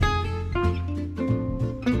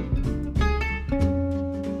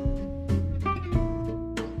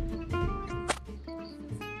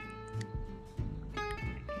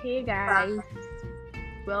Hey guys,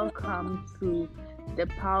 welcome to the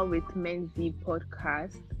Power with Menzi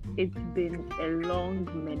podcast. It's been a long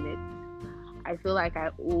minute. I feel like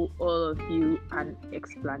I owe all of you an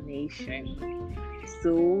explanation.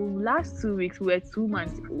 So, last 2 weeks we were 2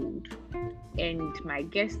 months old, and my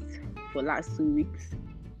guest for last 2 weeks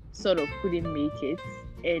sort of couldn't make it,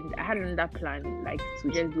 and I had another plan, like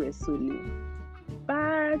to just do a solo,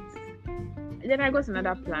 but then I got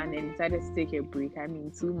another plan and decided to take a break.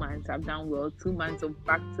 2 months, I've done well. 2 months of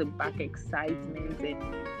back-to-back excitement and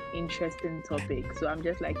interesting topics. So I'm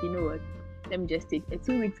just like, you know what? Let me just take a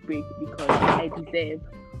 2 weeks break because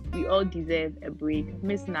we all deserve a break.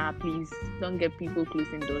 Miss Na, please don't get people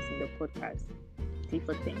closing doors in the podcast. See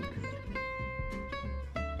for things.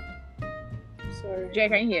 Sorry. Jay,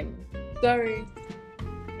 can you hear me? Sorry.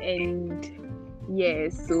 And yeah,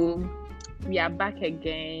 so we are back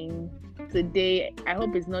again. Today, I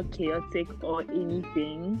hope it's not chaotic or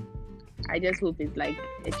anything. I just hope it's like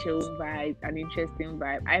a chill vibe, an interesting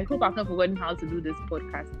vibe. I hope I've not forgotten how to do this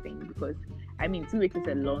podcast thing because 2 weeks is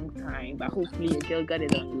a long time, but hopefully your girl got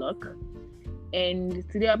it on lock. And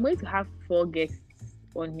today I'm going to have 4 guests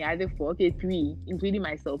on here, either 4, 3, including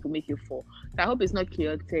myself, will make it 4. So I hope it's not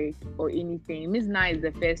chaotic or anything. Miss Na is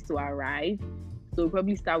the first to arrive, so we'll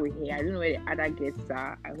probably start with her. I don't know where the other guests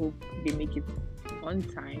are. I hope they make it on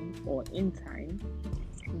time or in time.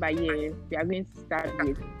 But yeah, we are going to start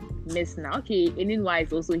with Miss Na. Okay, Eninwa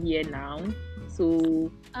is also here now.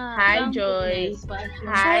 So hi Joy.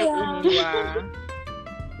 Hi Eninwa.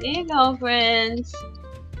 Hey girlfriends.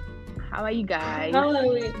 How are you guys? How are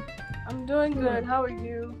we? I'm doing good. How are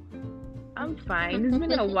you? I'm fine. It's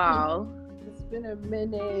been a while. It's been a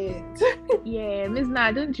minute. Yeah, Miss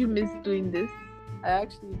Na, don't you miss doing this? I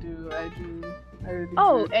actually do. I do. I really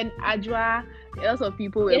Oh, do. and Adwa, lots of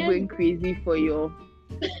people were going crazy for your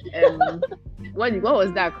what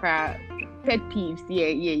was that crap? Pet peeves. Yeah.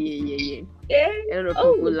 A lot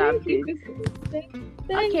of people loved it.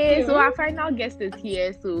 Okay, so our final guest is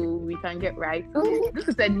here, so we can get right to it. This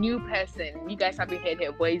is a new person. You guys haven't heard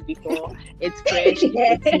her voice before. It's fresh,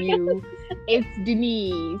 it's new. It's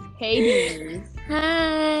Denise. Hey Denise.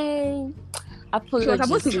 Hi.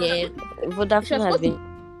 Apologies. Yeah, Vodafone has been.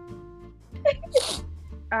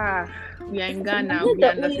 We are in Ghana. You're We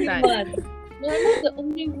not the only understand. one. You're not the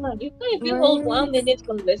only one. You can't even hold 1 minute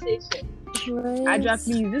conversation. Adwa,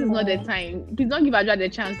 please, this is not the time. Please don't give Adwa the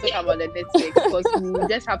chance to talk about the network because we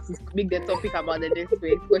just have to make the topic about the network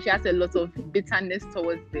because she has a lot of bitterness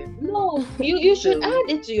towards them. No, you should add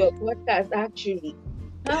it to your podcast actually.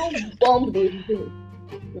 How bomb they do.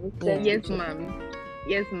 Yes, ma'am.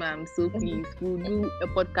 Yes, ma'am. So please, we'll do a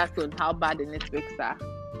podcast on how bad the networks are.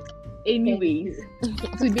 Anyways,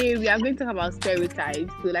 today we are going to talk about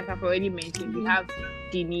stereotypes. So, like I've already mentioned, we have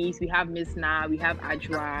Denise, we have Miss Na, we have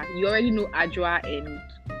Adwa. You already know Adwa and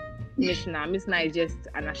Miss Na. Miss Na is just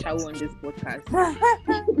an ashawo on this podcast.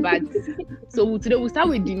 But so today we'll start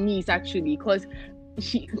with Denise actually, because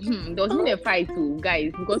there was been a fight too,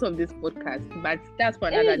 guys, because of this podcast. But that's for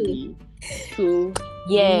another day. So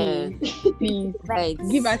Yeah. Denise, please Right.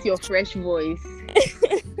 give us your fresh voice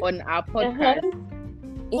on our podcast.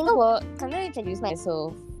 You know what? Can I introduce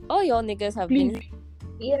myself? All your niggas have Please. been.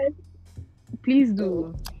 Yes. Please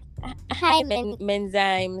do. Hi,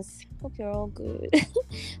 Menzymes. Hope you're all good.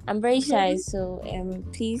 I'm very shy, so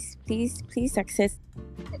please success.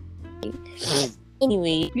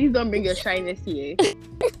 Anyway, Please don't bring your shyness here.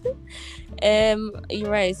 you're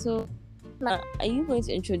right. So now, are you going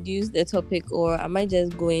to introduce the topic, or am I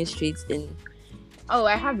just going straight in? Oh,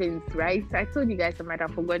 I haven't, right? I told you guys I might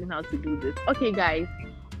have forgotten how to do this. Okay, guys.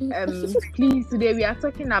 Please, today we are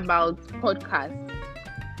talking about podcasts.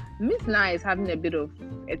 Miss Na is having a bit of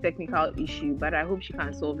a technical issue, but I hope she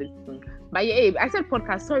can solve it soon. But yeah, I said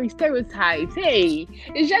podcast, sorry, stereotypes. Hey,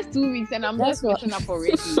 it's just 2 weeks and I'm That's just waking up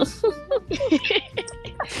already.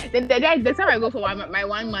 the time I go for my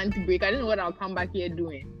 1 month break, I don't know what I'll come back here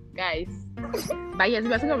doing, guys. But yes,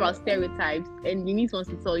 we're talking about stereotypes, and Denise wants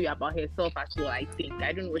to tell you about herself as well. I think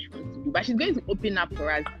I don't know what she wants to do, but she's going to open up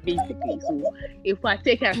for us basically. So if I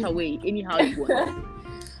take her away, anyhow you want.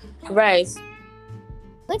 Right.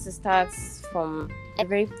 Let's start from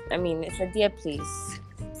it's a dear place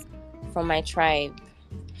from my tribe.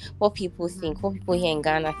 What people think, what people here in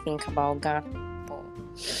Ghana think about Ghana people.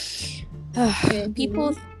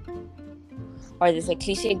 People, or there's a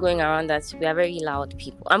cliche going around that we are very loud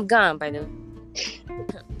people. I'm Ghana, by the way.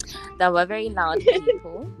 That we're very loud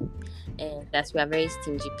people and that we are very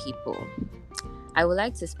stingy people. I would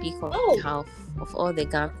like to speak on behalf of all the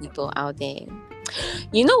Ghana people out there.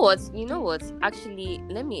 You know what? Actually,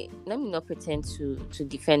 let me not pretend to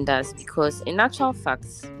defend us, because in actual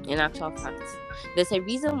facts, there's a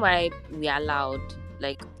reason why we are allowed.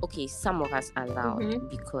 Like, okay, some of us are allowed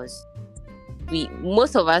because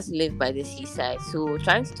most of us live by the seaside. So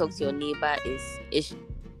trying to talk to your neighbor is if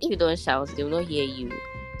you don't shout, they will not hear you.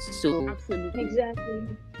 So Absolutely. Exactly.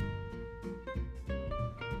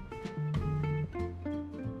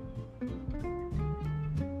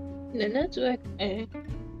 The network.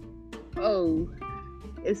 Oh,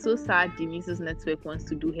 it's so sad Denise's network wants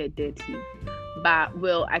to do her dirty. But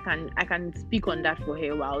well, I can speak on that for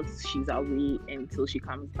her whilst she's away until she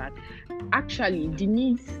comes back. Actually,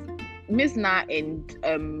 Denise, Miss Na and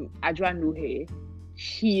Adra know her.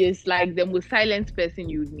 She is like the most silent person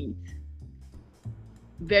you'd meet.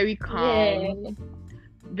 Very calm,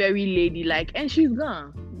 very ladylike, and she's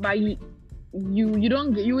gone. But you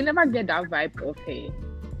will never get that vibe of her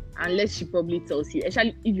unless she probably tells you.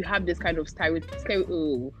 Especially if you have this kind of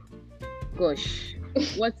oh gosh,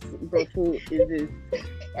 what brothel is this?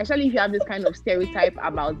 Especially if you have this kind of stereotype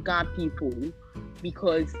about Ghana people,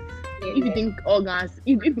 because if you think all Ghans,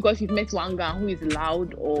 if because you've met one Ghan who is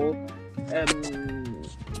loud or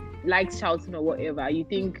likes shouting or whatever, you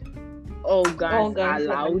think all Ghans are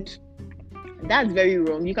loud. That's very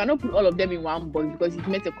wrong. You cannot put all of them in one box because you've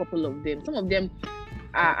met a couple of them. Some of them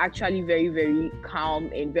are actually very, very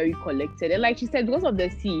calm and very collected. And like she said, because of the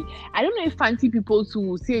sea, I don't know if fancy people too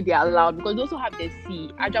will say they are loud because they also have the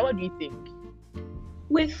sea. Aja, what do you think?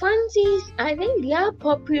 With fancies, I think their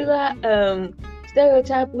popular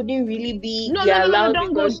stereotype wouldn't really be No,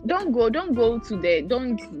 don't go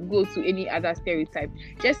to any other stereotype.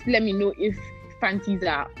 Just let me know if fancies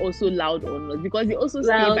are also loud or not, because they also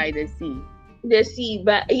stay by the sea. The sea,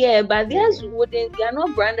 but theirs wouldn't. They are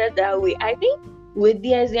not branded that way. I think with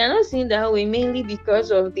theirs, they are not seen that way mainly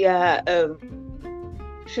because of their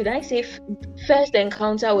should I say first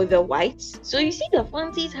encounter with the whites. So you see, the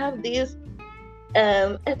fancies have this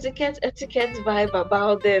etiquette vibe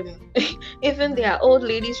about them. Even their old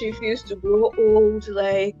ladies refuse to grow old.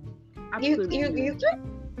 Like you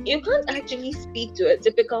can't actually speak to a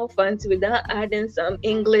typical fancy without adding some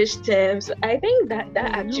English terms. I think that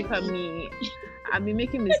actually. Look at me. I've been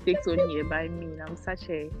making mistakes on here, but I mean, I'm such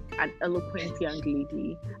an eloquent young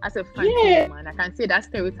lady. As a fancy woman, I can say that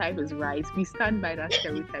stereotype is right. We stand by that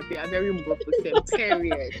stereotype. We are very Mbopo,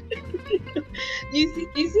 period. You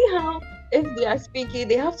see how if they are speaking,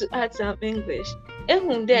 they have to add some English.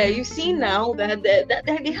 And there, you see now that they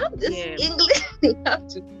have this English. They have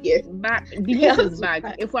to back. Denise is back.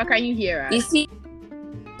 If what can you hear us? You see,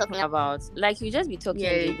 talking about like you just be talking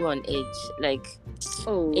and you go on edge, like.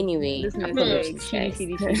 Oh, anyway.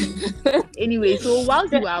 Anyway, so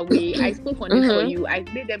whilst you were away, I spoke on this for you. I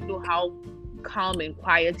made them know how calm and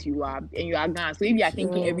quiet you are, and you are Ghana. So if you are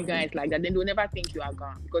thinking every Ghana is like that, then they'll never think you are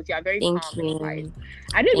Ghana, because you are very calm and quiet.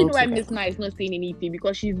 I don't even know why Miss Na is not saying anything,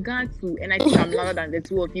 because she's Ghana too, and I think I'm louder than the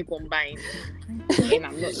two of you combined, and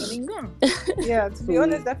I'm not even Ghana. Yeah, to be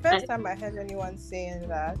honest, the first time I heard anyone saying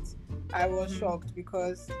that, I was shocked,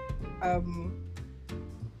 because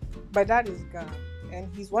my dad is Ghana, and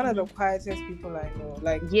he's one of the quietest people I know.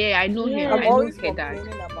 Like, I know him. I'm always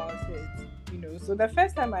complaining about it, you know. So the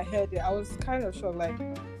first time I heard it, I was kind of shocked. Like,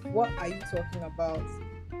 what are you talking about?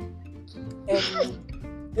 And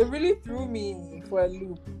it really threw me for a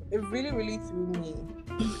loop. It really, really threw me.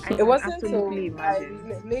 It wasn't until I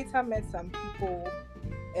later met some people,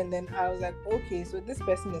 and then I was like, okay, so this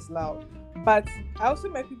person is loud. But I also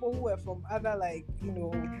met people who were from other, like, you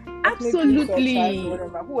know, absolutely,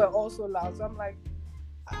 whatever, who were also loud. So I'm like,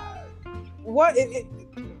 what?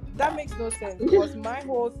 That makes no sense, because my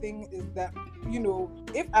whole thing is that, you know,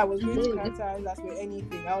 if I was going to characterize that with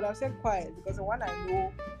anything, I would have said quiet, because the one I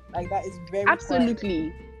know like that is very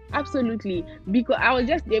quiet. Absolutely, because I was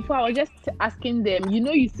just asking them. You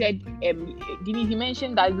know, you said Denise, you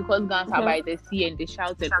mentioned that because Ghans are by the sea and they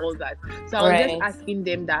shout and all that. So I was just asking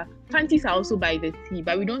them that fancies are also by the sea,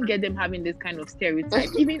 but we don't get them having this kind of stereotype.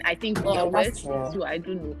 Even I think in the West too, I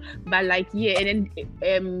don't know. But like and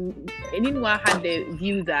then Eninwa had the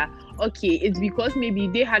view that okay, it's because maybe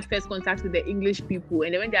they had first contact with the English people,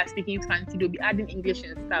 and then when they are speaking fancy, they'll be adding English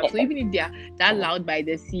and stuff. So even if they are that loud by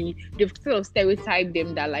the sea, they've sort of stereotyped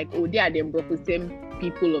them that like, oh, they are the same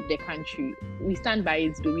people of the country. We stand by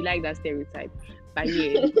it, though. We like that stereotype. But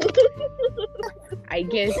I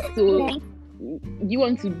guess so. You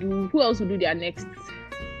want to do? Who else will do their next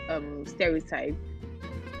stereotype?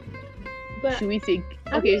 But should we take?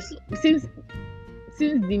 Okay, since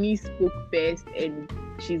Denise spoke first and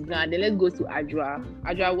she's gone, then let's go to Adra.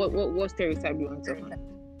 Adra, what stereotype do you want to talk about?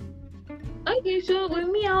 I Okay, so with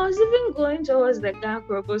me, I was even going towards the dark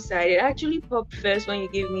purple side. It actually popped first when you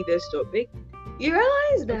gave me this topic. You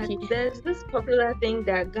realize that Okay. there's this popular thing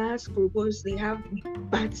that guys purposely have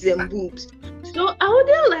butts and boobs. So I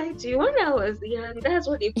wouldn't lie to you. When I was young, that's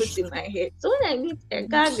what they put in my head. So when I meet a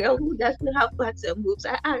guy girl who doesn't have butts and boobs,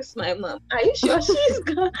 I ask my mom, "Are you sure she's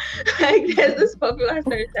got?" Like there's this popular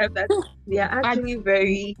stereotype that they are actually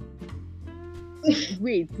very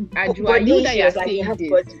Wait, Ajua, body you that you are issues, like they saying have this.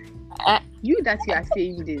 body. You that you are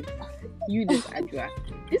saying this. You this Ajua.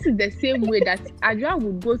 This is the same way that Ajua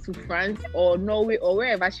would go to France or Norway or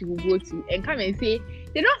wherever she would go to and come and say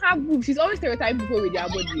they don't have boobs. She's always stereotyping people with their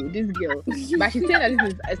body, this girl. But she's saying that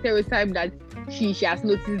this is a stereotype that she has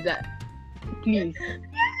noticed that. Please.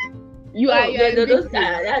 You are Those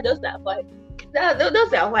are white.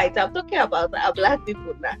 Those are white. I'm talking about black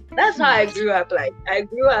people now. That's how I grew up. Like I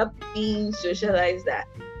grew up being socialized that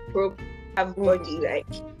pro have body. Like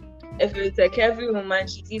if it's a curvy woman,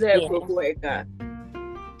 she's either a pro or a girl.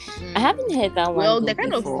 I haven't heard that one. Well, the kind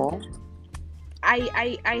before. of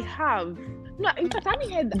I have. No, in fact, I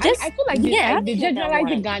haven't heard. Just- I feel like yeah, they I've heard that generalize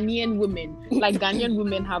the one. Ghanaian women. Like Ghanaian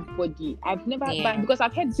women have body. I've never, Yeah. but because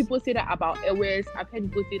I've heard people say that about Ewes, I've heard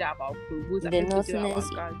people say that about Krobos, I've The heard people say that about Northerners.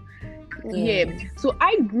 Ghana. Yeah. Yeah. So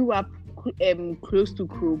I grew up close to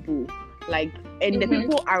Krobo, like, and the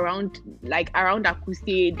people around Akuse,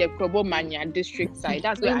 the Krobo Manya district side.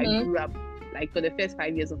 That's where I grew up. Like for the first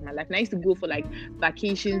 5 years of my life, and I used to go for like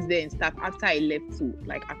vacations there and stuff after I left to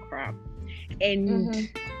like Accra. And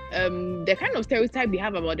the kind of stereotype we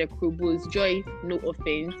have about the Krobos, Joy, no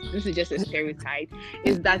offense, this is just a stereotype,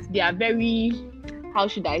 is that they are very, how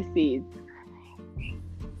should I say it?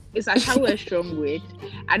 It's actually a strong word.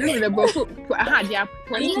 I don't know the bro. They are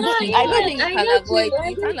promiscuous. I don't think you I can get avoid. you,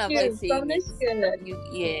 You can I avoid get you. saying it. Promiscuous.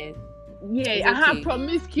 Yeah. Yeah, It's okay.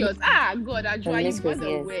 promiscuous. God, I try you got Promiscuous.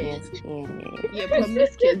 the word. Yes. Yeah,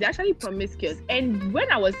 promiscuous. They're actually promiscuous. And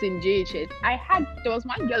when I was in JHS, there was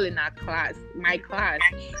one girl in my class,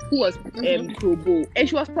 who was Krobo, and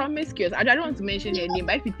she was promiscuous. I don't want to mention her name,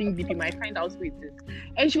 but if you think deep, you might find out who it is.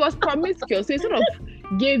 And she was promiscuous, so it sort of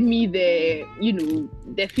gave me the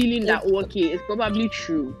feeling that okay, it's probably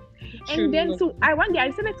true. And then so one day I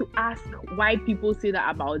decided to ask why people say that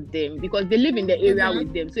about them, because they live in the area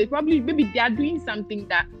with them. So it's probably maybe they are doing something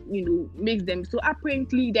that makes them. So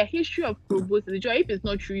apparently the history of Krobos, the joy, if it's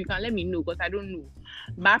not true, you can let me know because I don't know.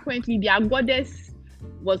 But apparently their goddess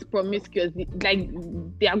was promiscuous. Like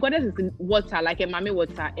their goddess is in water, like a mame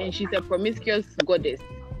water, and she's a promiscuous goddess.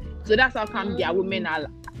 So that's how come their women are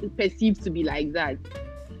perceived to be like that.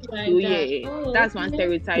 So yeah, that's one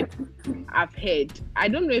stereotype I've heard. I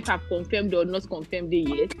don't know if I've confirmed or not confirmed it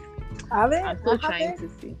yet. I'm still trying to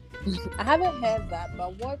see. I haven't heard that,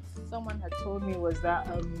 but what someone had told me was that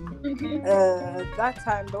that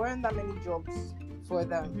time there weren't that many jobs for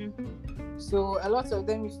them. So a lot of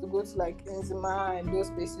them used to go to like Enzima and those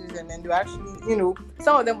places, and then they actually,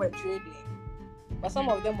 some of them were trading, but some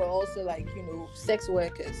of them were also like, sex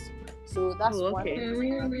workers. So that's one of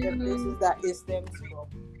the places that it stems from.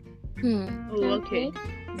 Okay.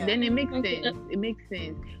 Then it makes sense. It makes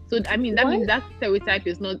sense. So I mean that means that stereotype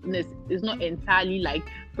is not entirely like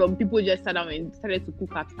from people just sat down and started to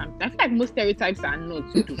cook up something. I feel like most stereotypes are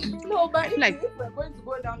not. No, but if like we're going to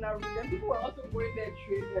go down that route, then people were also going there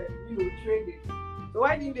trading. So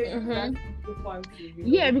why didn't they do that to fun too?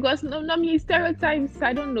 Yeah, because normally stereotypes,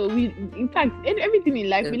 I don't know. In fact, everything in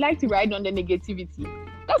life, we like to ride on the negativity.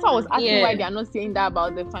 That's why I was asking why they are not saying that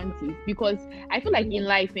about the fancies. Because I feel like in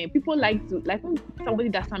life, people like to, like when somebody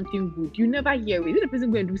does something good, you never hear it. Is the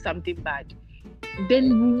person going to do something bad?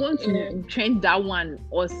 Then we want to change that one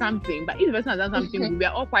or something. But if the person has done something good, we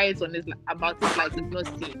are all quiet on this about it, like it's not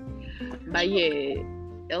seen. But yeah,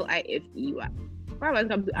 LIFE. Why was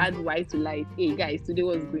come to add Y to life? Hey guys, today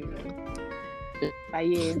what's going on? But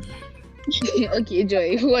yeah. Okay,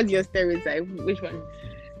 Joy, what's your stereotype? Which one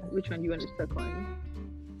do you want to talk on?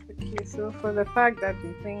 Okay, so for the fact that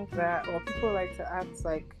they think that, or people like to act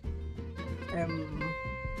like,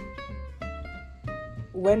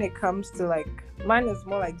 when it comes to like, mine is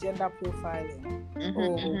more like gender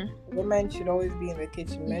profiling. Women should always be in the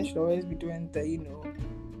kitchen. Men should always be doing the,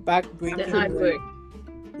 back breaking. hard work.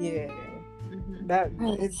 Yeah. That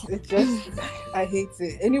it's just I hate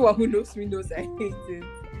it. Anyone who knows me knows I hate it.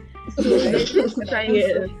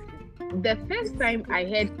 The first time I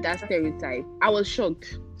heard that stereotype, I was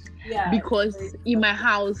shocked. Yeah. Because in my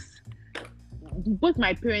house, both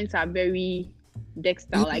my parents are very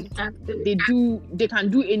Dexter. Like they can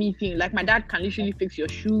do anything. Like my dad can literally fix your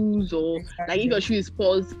shoes, or like if your shoe is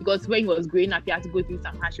paused, because when he was growing up he had to go through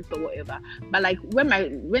some hardships or whatever. But like when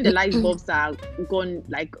the light bulbs are gone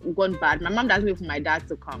bad, my mom doesn't wait for my dad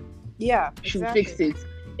to come. Yeah, She'll fix it.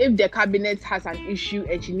 If the cabinet has an issue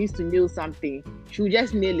and she needs to nail something, she'll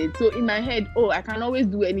just nail it. So in my head, I can always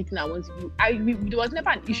do anything I want to do. There was never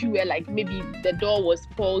an issue where like maybe the door was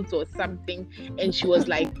fault or something and she was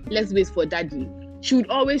like, let's wait for daddy. She would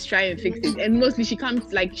always try and fix it, and mostly she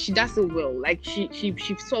comes, like, she does it well. Like she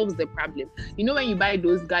solves the problem. You know when you buy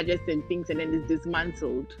those gadgets and things and then it's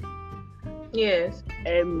dismantled. Yes.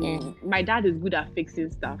 My dad is good at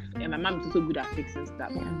fixing stuff, and my mom is also good at fixing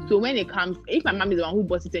stuff. So when it comes, if my mom is the one who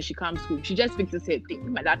bought it and she comes home, she just fixes her thing.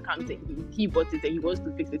 If my dad comes and he bought it and he wants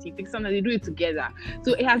to fix it, he fixes it, and they do it together.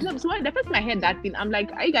 So it has never. So when the first time I heard that thing, I'm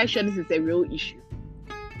like, are you guys sure this is a real issue?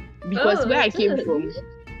 Because where I came from,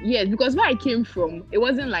 yes, because where I came from, it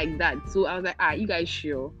wasn't like that. So I was like, you guys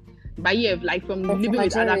sure? But yeah, like from living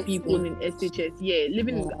with other people in SHS,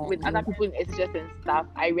 living with other people in SHS and stuff,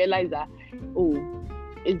 I realized that,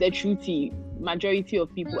 it's the truth. Majority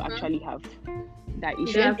of people actually have that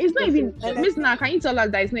issue. And it's not even, Miss Na, can you tell us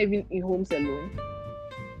that it's not even in homes alone?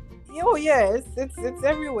 Oh yes, it's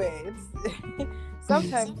everywhere. It's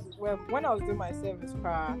sometimes when I was doing my service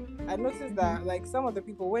car, I noticed that like some of the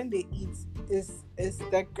people when they eat is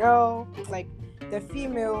the girl, like the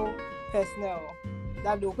female personnel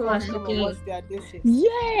that they'll come and wash their dishes.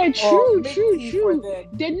 Yeah, true.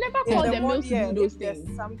 They never call the males to do those things.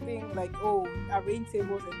 There's something like arrange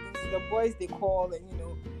tables and things. The boys they call, and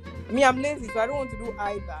me, I'm lazy, so I don't want to do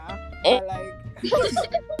either. But like,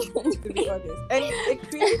 to be honest, and it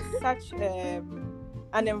creates such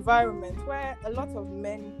an environment where a lot of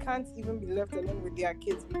men can't even be left alone with their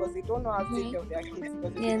kids because they don't know how to take care of their kids.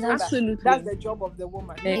 Because absolutely, that's the job of the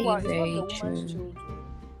woman. It's not the woman's children.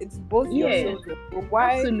 It's both your children. So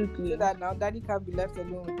why do that now? Daddy can't be left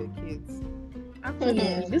alone with the kids.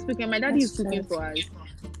 Absolutely. This weekend, my daddy is cooking for us.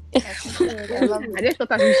 I just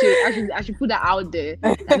thought I should put that out there.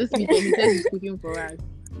 That this weekend he says he's cooking for us.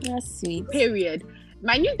 That's sweet. Period.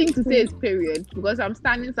 My new thing to say is period, because I'm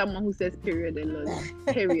standing someone who says period a lot.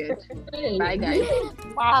 Period. Bye guys.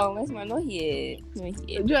 Wow, that's my not here.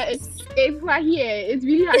 If we're here, it's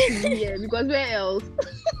really hard to be here because where else?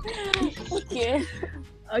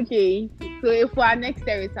 Okay. So if for our next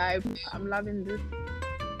stereotype, I'm loving this.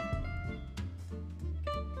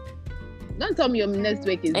 Don't tell me your next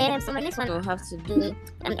week is. So my next one will have to do.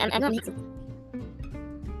 I don't need to.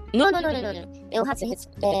 No. It'll have to hit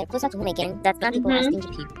closer to home again. That's not people are stingy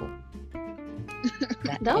people.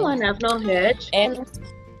 That one I've not heard. It's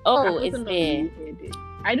there.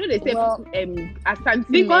 I know they say Asante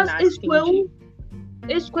because men are it's stingy.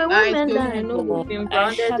 It's women that I know who've been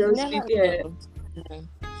grounded those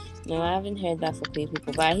No, I haven't heard that for queer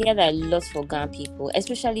people, but I hear that a lot for Ghana people,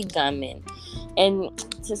 especially Ghana men. And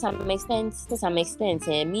to some extent,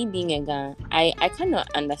 me being a Ghana, I cannot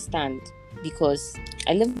understand because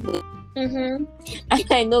I live with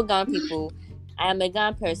I know Ghana people. I am a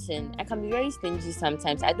Ghana person. I can be very stingy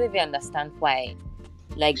sometimes. I don't even understand why.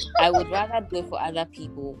 Like, I would rather do it for other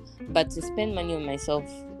people, but to spend money on myself,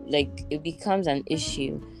 like, it becomes an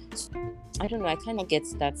issue. I don't know. I kind of get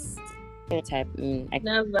that stereotype.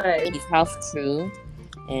 It's half true.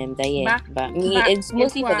 But it's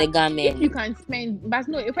mostly for the garment. If you can spend, but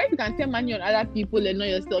no, if you can spend money on other people and not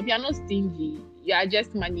yourself, you're not stingy. You are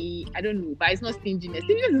just money. I don't know, but it's not stinginess.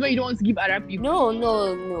 Stinginess is when you don't want to give other people.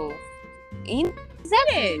 No.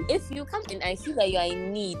 Exactly. If you come and I see that you are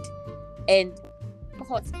in need, and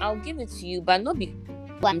I'll give it to you, but not because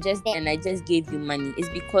I'm just there and I just gave you money. It's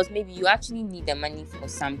because maybe you actually need the money for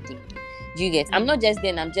something. Do you get? I'm not just there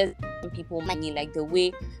and I'm just giving people money like the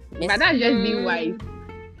way. But that's just being wise.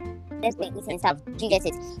 That's making sense. Do you get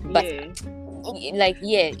it? But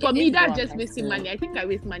for me, that's just wasting money. I think I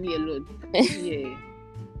waste money a lot. Yeah.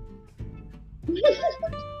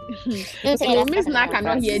 So Miss Na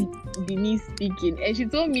cannot hear Denise speaking, and she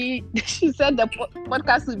told me she said the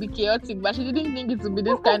podcast would be chaotic, but she didn't think it would be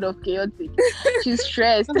this kind of chaotic. She's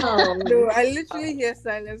stressed. No, I literally hear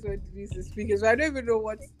silence when Denise is speaking, so I don't even know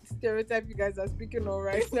what stereotype you guys are speaking on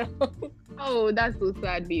right now. Oh, that's so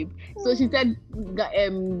sad, babe. So she said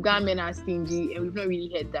Ghana men are stingy, and we've not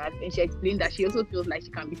really heard that. And she explained that she also feels like she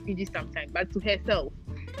can be stingy sometimes, but to herself,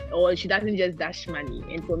 or she doesn't just dash money.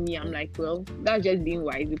 And for me, I'm like, well, that's just being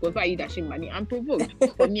wise, because why are you dashing money? I'm provoked.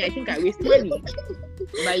 For me, I think I waste money.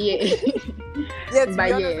 But yeah. Yeah, to be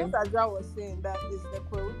honest, as Adra was saying, that is the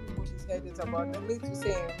queer people she said it's about. The mix to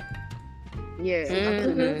say. Yeah,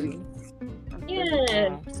 absolutely.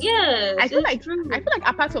 Yes. I feel it's like true.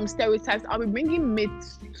 apart from stereotypes, I'll be bringing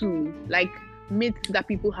myths too, like myths that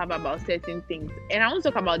people have about certain things. And I want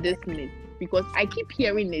to talk about this myth because I keep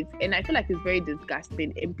hearing it, and I feel like it's very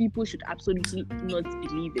disgusting, and people should absolutely not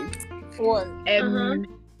believe it. What?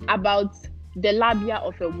 About the labia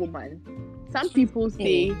of a woman. Some people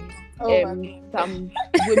say some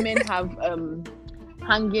women have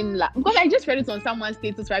hanging because I just read it on someone's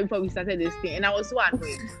status right before we started this thing, and I was so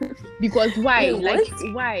annoyed because why?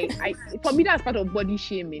 Why? For me that's part of body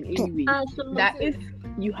shaming anyway. Absolutely. That if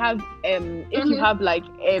you have you have like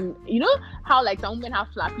you know how like some women have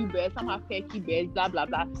flappy breasts, some have perky breasts, blah blah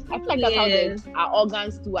blah. I feel like that's how our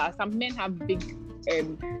organs too are. Some men have big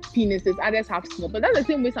penises, others have small, but that's the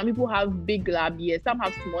same way some people have big labia, some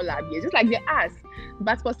have small labia, just like the ass.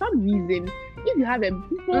 But for some reason, if you have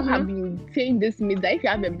people have been saying this myth that if you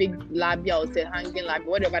have a big labia or say hanging labia,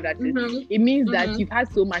 whatever that is, it means that you've had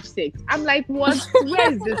so much sex. I'm like, what?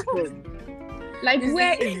 Where is this from? Like,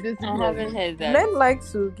 where is this from? I haven't heard that. Men like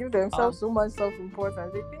to give themselves so much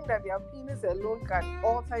self-importance. They think that their penis alone can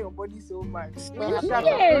alter your body so much. You shut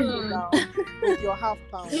up now with your half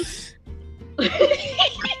pound.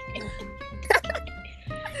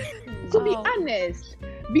 To be honest,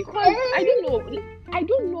 because I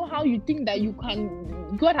don't know how you think that you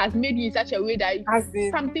can. God has made you in such a way that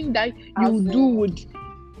something that you do would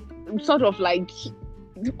sort of like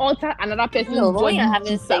alter another person's body. When you're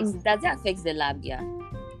having sex, does that affect the labia?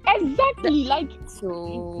 Exactly, like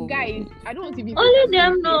so. Guys, I don't want to be. Only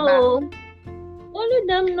them know. Only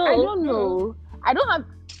them know. I don't know. I don't have.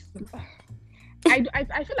 I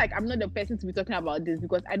feel like I'm not the person to be talking about this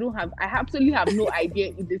because I absolutely have no idea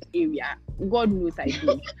in this area. God knows I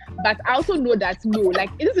do. But I also know that like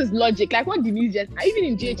this is logic. Like what Denise just, even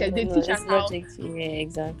in GHS, they teach us how. Logic, yeah,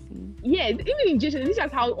 exactly. Yeah, even in GHS, they teach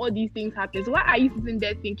us how all these things happen. So why are you sitting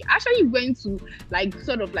there thinking? Actually went to like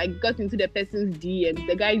sort of like got into the person's DMs,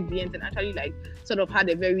 the guy's DMs, and actually like sort of had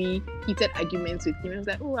a very heated argument with him. I was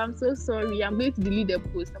like, oh, I'm so sorry. I'm going to delete the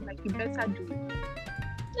post. I'm like, you better do it.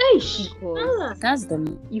 Because that's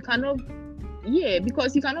the you cannot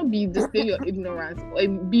because you cannot be display your ignorance or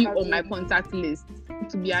be on my contact list,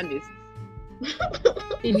 to be honest.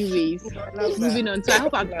 Anyways, moving on. So I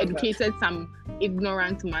hope I've educated some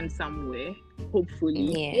ignorant man somewhere,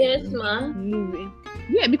 hopefully. Yes, ma'am. Moving.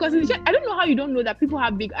 Yeah, because it's just, I don't know how you don't know that people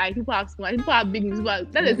have big eyes, people have small eyes, people have big noses.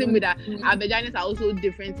 That's the same way that our vaginas are also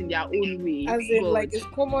different in their own way. As in, like, it's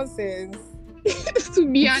common sense. To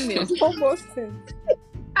be honest. It's common sense.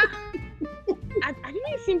 I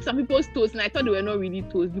didn't see some people's toes, and I thought they were not really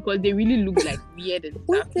toes because they really look like weird and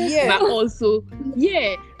stuff. Yeah. But also,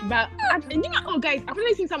 but you know, oh guys, I've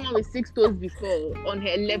only seen someone with 6 toes before on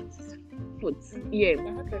her left foot. Yeah,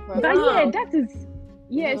 but that is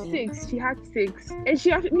 6. She had 6, and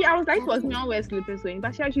she actually, I was like, was not wear slippers,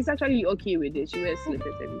 but she's actually okay with it. She wears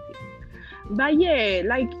slippers, everything. But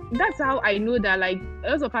like that's how I know that like a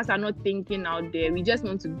lot of us are not thinking out there. We just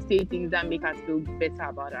want to say things that make us feel better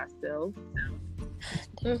about ourselves.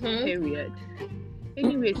 Period.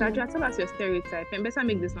 Anyway, Sajua, tell us your stereotype and better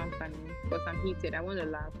make this one funny because I'm heated. I want to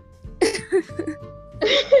laugh.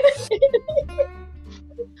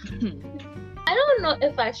 I don't know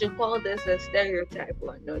if I should call this a stereotype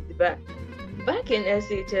or not, but back in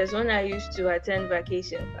SHS, when I used to attend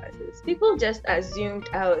vacation classes, people just assumed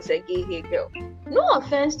I was a gay girl. No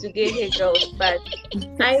offense to gay girls, but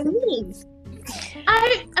I mean,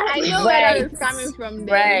 I know where that is coming from.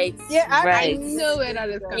 There. Right. Yeah, I know where that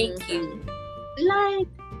is coming Thank you.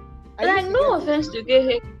 Like no offense to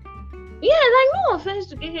gay. Yeah, like no offense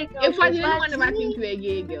to gay girls. If I didn't want to think you're a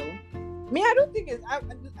gay girl. Me, I don't think it's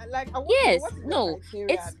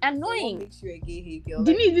it's annoying. What makes you a gay girl?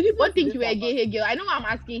 Did people think you were a gay girl? I know I'm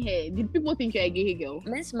asking her. Did people think you're a gay girl?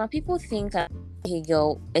 Miss Ma, people think I'm a gay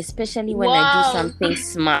girl, especially when I do something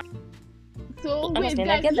smart. So wait, I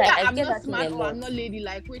guys, get that. I'm not smart or I'm not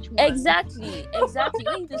ladylike. Which one? Exactly.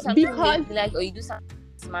 When you do something ladylike or you do something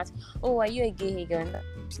smart, oh, are you a gay girl?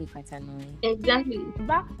 Actually quite annoying. Exactly.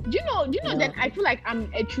 But do you know then I feel like I'm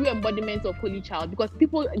a true embodiment of Holy Child because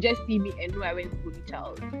people just see me and know I went to Holy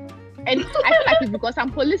Child. And I feel like it's because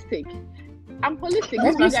I'm holistic.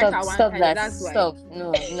 Let's not stop that. That's why. Stop.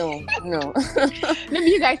 No.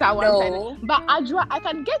 Maybe you guys are one-sided. But Ajua, I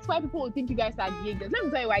can get why people would think you guys are gay girls. Let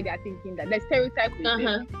me tell you why they are thinking that. The stereotype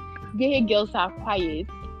is gay girls are quiet,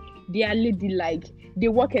 they are ladylike, they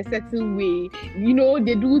walk a certain way,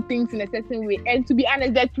 they do things in a certain way. And to be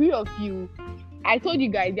honest, the 3 of you, I told you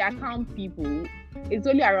guys, they are calm people. It's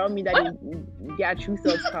only around me that their true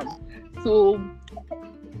selves come. So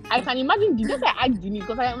I can imagine just I asked Denise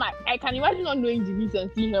because I can imagine not knowing Denise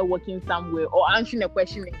and seeing her working somewhere or answering a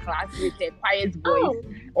question in class with a quiet voice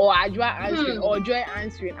or Adjoa answering or Joy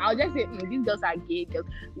answering. I'll just say these girls are gay girls.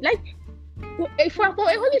 Like if for a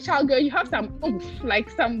holy child girl, you have some like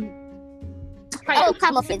some.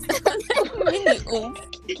 Come off it.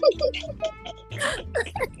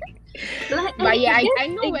 But yeah, I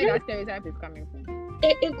know where that stereotype is coming from.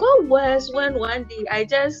 It got worse when one day I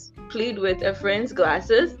just played with a friend's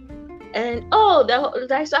glasses, and so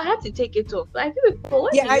I had to take it off. Like,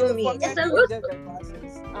 what do you mean? It's just the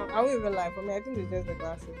glasses. I won't even lie. For me, I think it's just the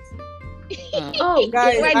glasses.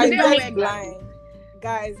 Guys, I'm just blind.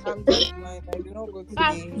 Guys, I'm just blind. I do not go to do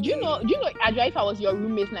you know, Adjoa, if I was your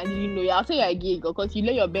roommate and I didn't know you, I'll say you're a gay girl because you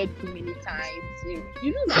lay your bed too many times.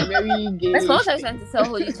 You know, I'm very gay. That's what I was trying to tell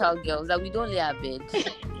holy child girls that we don't lay our bed.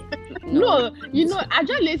 No,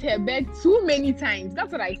 Adjoa lays her bed too many times.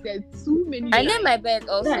 That's what I said. Too many times. I lay my bed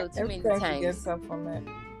also too many times.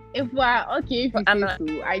 If you say so,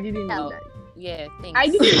 I didn't know that. Yeah, thanks. I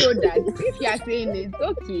didn't know that. If you are saying it,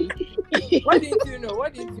 okay. What did you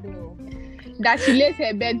know? That she lays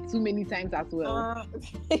her bed too many times as well.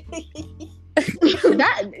 She's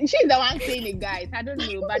the one saying it, guys. I don't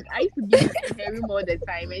know, but I used to give it to her room all the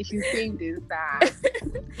time, and she's saying this.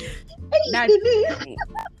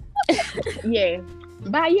 Yeah.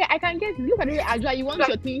 But yeah, I can get. Look at the way Adjoa, you want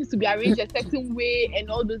your things to be arranged a certain way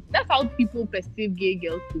and all those. That's how people perceive gay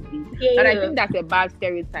girls to be. But I think that's a bad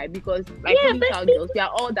stereotype because, like, child girls, we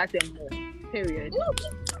are all that and more. Period. No,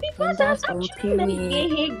 because I've actually met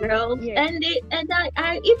gay girls, and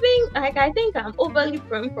I even like I think I'm overly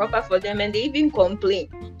proper for them, and they even complain.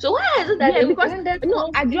 So why is it that they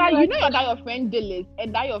Adjoa, you know that your friend Dillis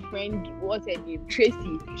and that your friend what's her name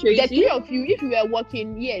Tracy. The three of you, if you were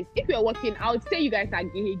working out, say you guys are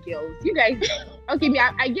gay girls. You guys, okay,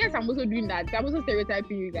 I guess I'm also doing that. I'm also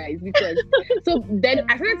stereotyping you guys because so then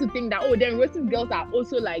I started to think that then racist girls are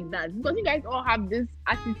also like that because you guys all have this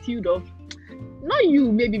attitude of. Not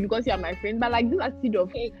you, maybe because you are my friend, but like this attitude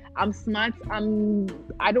of I'm smart, I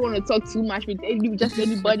don't want to talk too much with just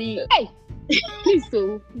anybody. Hey, please,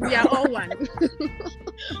 so we are all one.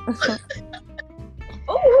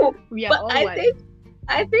 We are all one.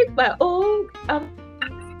 I think my own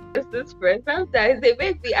this friend sometimes they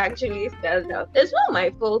make me actually stand out. It's not my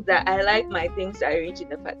fault that I like my things arranged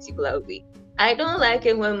in a particular way. I don't like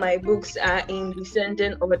it when my books are in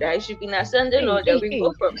descending order. I should be in ascending order. We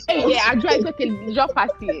go from small. Adjoa, it's okay. Drop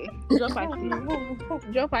us here.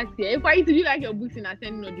 If I do you like your books in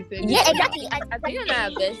ascending or descending? Yeah, exactly. I think you're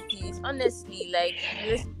not besties. Honestly, like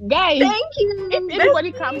guys. Thank you. If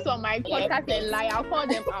anybody comes on my podcast and lie, I'll call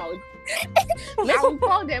them out. I'll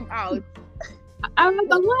call them out.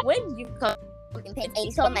 When you come and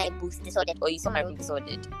you saw my books disordered or you saw my room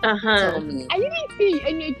disordered, tell me. I didn't see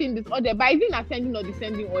anything disordered, but I didn't ascending or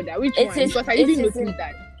descending order. Which one? Because I didn't notice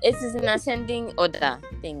that. It is an ascending order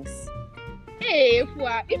things. Hey,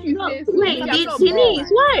 if you say so, wait, Denise,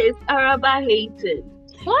 why is Araba hated?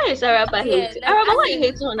 Araba, why are you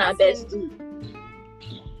hating on our bestie?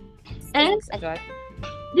 Thanks, Adjoa.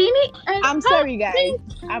 I'm sorry, guys.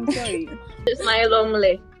 I'm sorry. It's my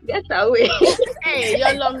lonely. Get away. Hey,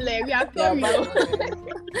 you're lonely. We are sorry.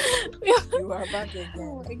 You are back again.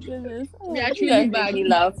 Oh my goodness. We are actually back.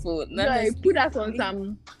 Laughful. Put us on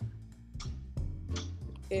some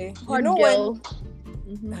hot girl.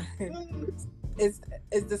 It's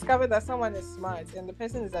discovered that someone is smart and the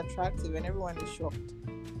person is attractive and everyone is shocked.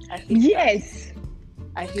 I hate that.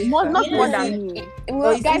 I hate more that. than me.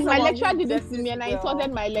 Well, guys, my lecturer did this to me and I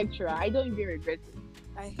insulted my lecturer. I don't even regret it.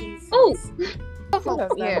 I hate it.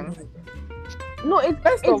 Yeah. No, it's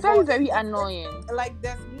very, very annoying. Like,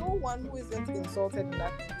 there's no one who isn't insulted in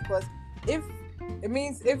that thing because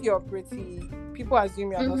if you're pretty, people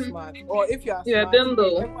assume you're not smart, or if you're smart,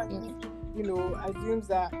 everyone, assumes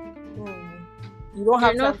that you don't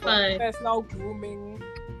have time for personal grooming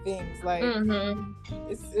things. Like,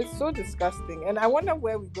 it's so disgusting, and I wonder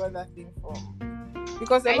where we got that thing from.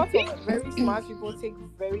 Because a lot of very smart people take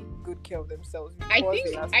very good care of themselves. I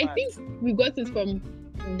think we got it from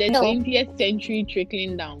the 20th century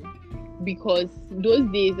trickling down. Because those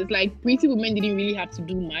days, it's like pretty women didn't really have to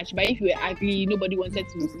do much. But if you were ugly, nobody wanted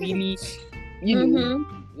to really,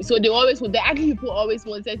 So the ugly people always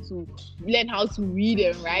wanted to learn how to read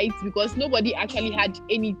and write because nobody actually had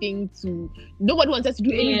anything nobody wanted to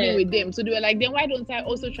do anything with them. So they were like, then why don't I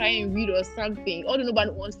also try and read or something? Although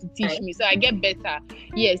nobody wants to teach me, so I get better.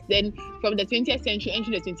 Yes, then from the 20th century into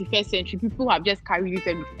the 21st century, people have just carried it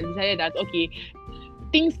and decided that, okay,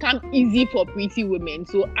 things come easy for pretty women.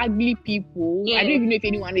 So ugly people, Yeah. I don't even know if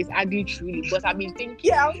anyone is ugly truly, but I've been thinking,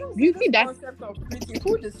 Yeah, I was gonna say beauty this that concept of pretty.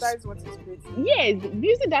 Who decides what is pretty? yes,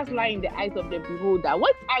 beauty that's lying in the eyes of the beholder.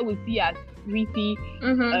 What I would see as pretty,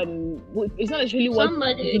 it's not necessarily what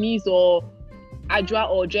Somebody- Denise or Adra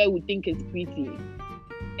or Joy would think is pretty,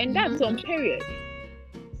 and that's on period.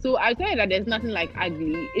 So I tell you that there's nothing like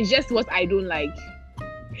ugly. It's just what I don't like.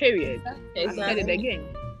 Period. I said it again.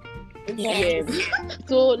 Yeah.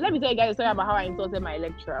 So let me tell you guys a story about how I insulted my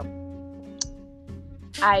lecturer.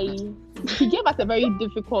 He gave us a very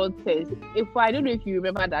difficult test. I don't know if you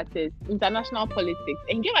remember that test, international politics,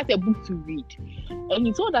 and he gave us a book to read. And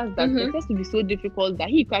he told us that the test would be so difficult that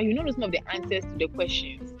he know some of the answers to the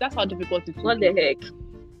questions. That's how difficult it was. What the heck?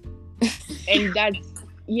 And that's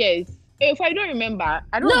yes. If I don't remember,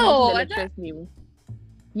 I don't No, know the I lecturer's name.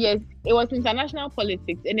 Yes, it was international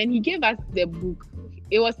politics, and then he gave us the book.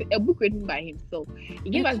 It was a book written by himself. He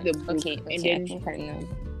gave us the book, Okay, and I then think I know.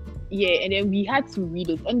 and then we had to read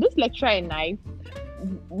it. And this lecturer and I,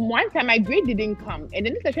 one time my grade didn't come, and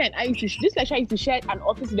then this lecturer used to share an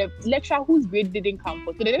office with the lecturer whose grade didn't come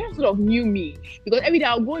for. So the lecturer sort of knew me because every day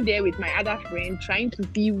I'll go there with my other friend trying to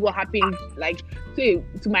see what happened, like to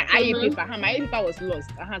my IA paper. My IA paper was lost.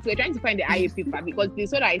 So we're trying to find the IA paper because they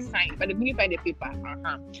saw that I signed, but they couldn't find the paper.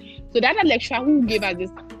 So the other lecturer who gave us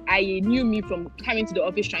this IA knew me from coming to the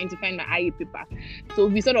office trying to find my IA paper. So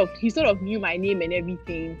he sort of knew my name and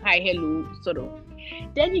everything. Hi, hello, sort of.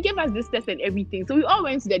 Then he gave us this test and everything. So we all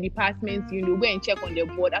went to the departments, go and check on the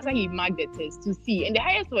board after he marked the test to see. And the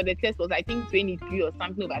highest for the test was, I think, 23 or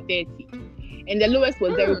something over 30. And the lowest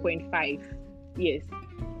was 0.5. Yes.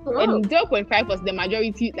 Wow. And 0.5 was the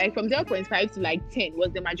majority, like from 0.5 to like 10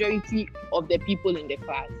 was the majority of the people in the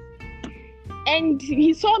class. And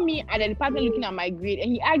he saw me at the department looking at my grade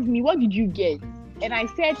and he asked me, what did you get? And I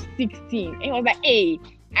said 16. And he was like, hey,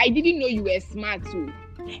 I didn't know you were smart too.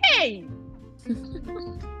 Hey!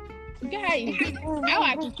 Guys,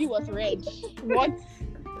 our Kiki was red. What?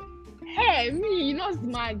 Hey, me, you're not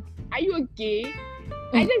smart. Are you okay?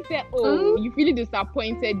 I just said, you really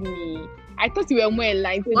disappointed me. I thought you were more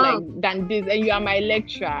enlightened than this, and you are my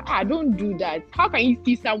lecturer. Don't do that. How can you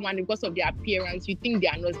see someone because of their appearance? You think they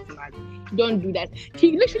are not smart? Don't do that.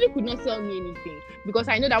 He literally could not tell me anything because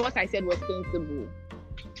I know that what I said was sensible.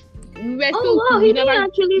 We were still he didn't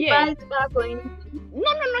actually fight back or anything. No,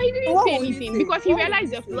 he didn't say anything because he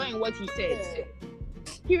realized the flaw in what he said. Yeah.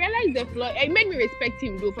 He realized the flaw. It made me respect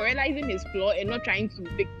him though for realizing his flaw and not trying to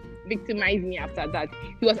victimize me after that.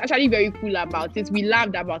 He was actually very cool about it. We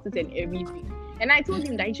laughed about it and everything. And I told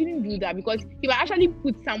him that he shouldn't do that because he will actually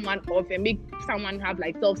put someone off and make someone have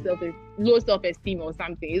like low self-esteem or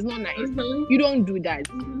something. It's not nice. You don't do that.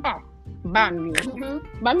 Ban me.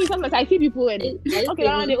 But me, sometimes I see people and they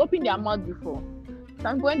open their mouth before.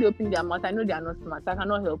 Some people when they open their mouth, I know they are not smart. I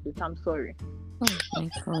cannot help it. I'm sorry. Oh my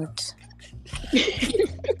God.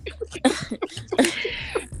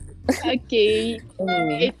 Okay.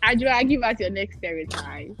 Anyway. Adra, give us your next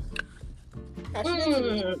stereotype.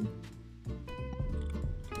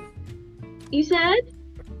 You said?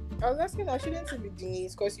 I was asking, I shouldn't it be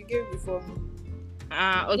Denise because you gave before me.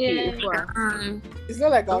 Okay. Yeah. It's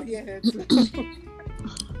not like I'll hear her too.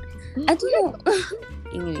 I don't know.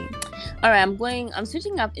 Anyway, all right. I'm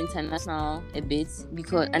switching up international a bit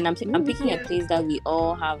because, and I'm picking a place that we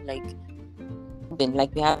all have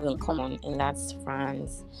we have in common, and that's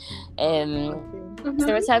France.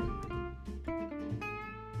 Stereotype.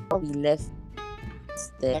 We left.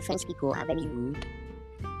 The French people are very rude.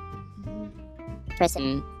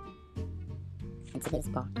 Person. It's a bit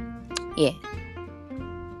spot. Yeah.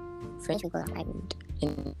 French people are quite rude.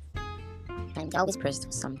 And they're always pressed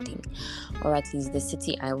for something, or at least the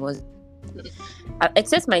city I was,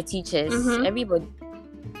 except my teachers, everybody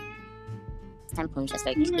time conscious,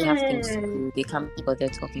 like they have things to do, they can't be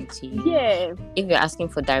bothered talking to you. If you're asking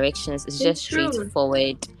for directions, it's just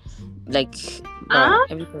straightforward, like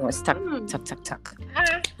everything was tuck.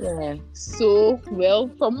 Yeah. So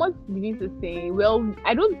from what Denise is saying,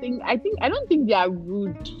 I don't think they are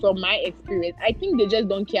rude from my experience. I think they just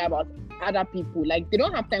don't care about other people. Like they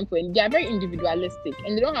don't have time for it. They are very individualistic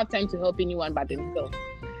and they don't have time to help anyone but themselves.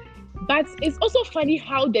 But it's also funny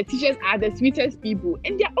how the teachers are the sweetest people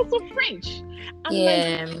and they are also French. I'm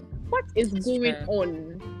like, what is going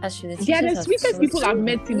on? Actually, they are the sweetest people I've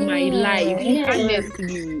met in my life,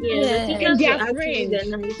 honestly. And they are French.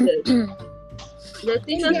 The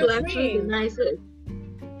teachers were actually the nicest.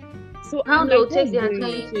 So how they'll take their time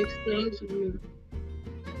to explain to you.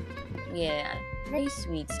 Yeah, very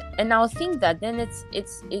sweet. And I'll think that then it's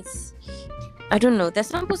I don't know. The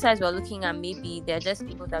sample size we're looking at, maybe they're just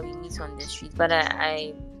people that we meet on the street. But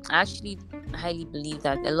I actually highly believe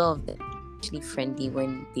that a lot of them are actually friendly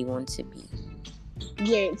when they want to be.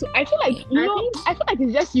 Yeah, so I feel like I feel like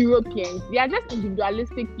it's just Europeans. They are just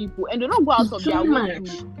individualistic people, and they don't go out of their way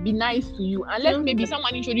to be nice to you unless maybe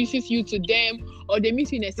someone introduces you to them, or they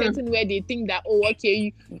meet you in a certain way. They think that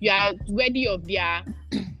you are worthy of their,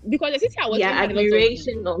 because the city I was in had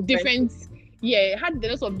admiration of different. Yeah, it had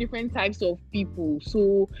lots of different types of people,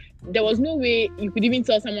 so there was no way you could even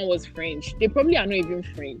tell someone was French. They probably are not even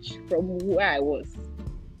French from where I was.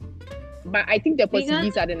 But I think the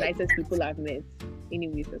Portuguese are the nicest people I've met.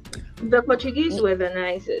 Anyways, the Portuguese were the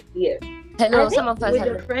nicest. Yeah. Hello, some of us with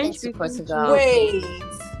have the French to people. Portugal. Wait,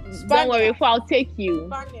 don't worry, I'll take you.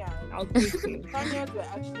 Spaniards. I'll take you. Spaniards were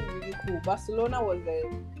actually really cool. Barcelona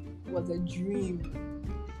was a dream.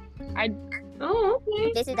 Oh,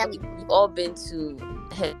 okay. Places that we've all been to.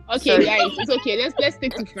 Okay, Sorry. guys, it's okay. Let's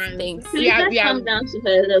stick to France. Thanks. Let's come down to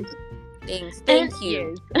her level. Thanks. Thank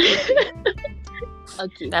you. Yes.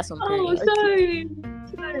 Okay. That's on Oh, period. sorry.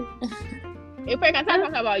 If I can talk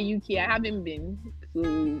about UK, I haven't been,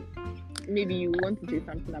 so maybe you want to say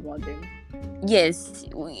something about them. Yes.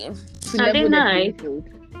 To Are they level the nice? playing field.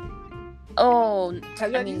 Oh,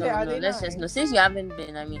 Have I you mean, been there? Are no. they Let's nice? just know. Since you haven't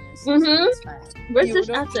been, I mean, it's Mhm. fine. British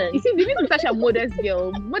don't- accent. You see, you need to be such a modest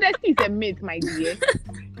girl. Modesty is a myth, my dear.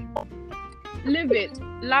 Live it,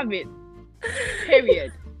 love it.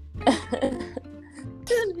 Period.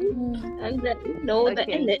 And then the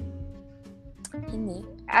Okay. end it.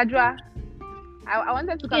 Adra, I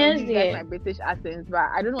wanted to come Yes, and give you guys dear. my British accent, but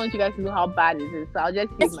I don't want you guys to know how bad it is, so I'll just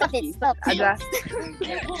save my Stop it. face. Stop. Adra,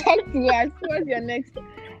 talk to us. What's your next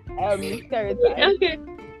stereotype? Okay.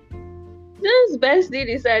 Since Bestie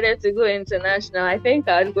decided to go international, I think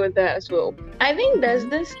I'd go there as well. I think there's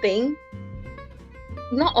this thing.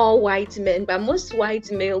 Not all white men, but most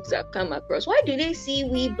white males I've come across. Why do they see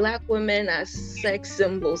we black women as sex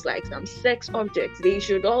symbols, like some sex objects? They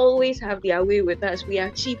should always have their way with us. We are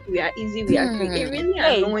cheap, we are easy, we are free. It really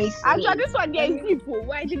Hey, annoys me. Adra, this one there is people.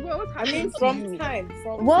 Why did what I happening mean, to from you? time,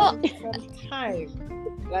 from time,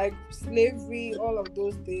 like slavery, all of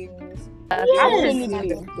those things.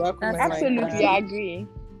 Absolutely. That's Absolutely, I agree.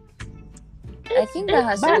 I think that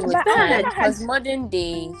has to But- do with but time, I because had- modern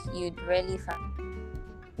day you'd really find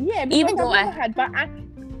Yeah, because Even though I've I- never had, but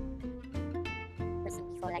person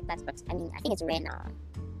before like that, but I mean, I think it's rare now.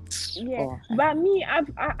 yeah, Oh. but me,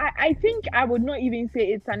 I think I would not even say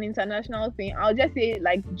it's an international thing. I'll just say,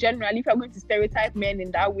 like, generally, if I'm going to stereotype men in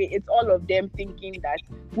that way, it's all of them thinking that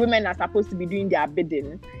women are supposed to be doing their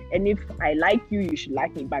bidding, and if I like you, you should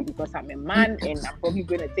like me back because I'm a man and I'm probably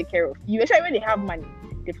going to take care of you. Especially when they have money,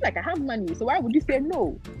 they feel like I have money, so why would you say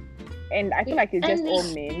no? And I feel like it's just And all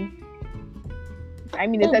men. I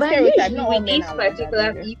mean, it's a but stereotype. usually Not all with men these are like that,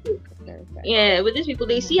 particular but people, it's a stereotype. yeah, with these people,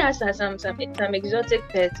 they see us as some exotic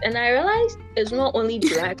pets. And I realized it's not only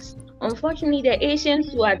blacks. Unfortunately, the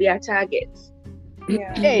Asians who are their targets.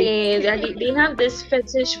 Yeah. Hey. They have this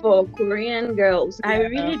fetish for Korean girls. I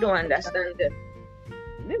really don't understand it.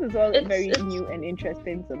 This is all It's- very it's- new and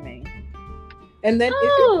interesting to me. And then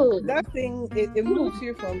Oh. that thing, it moves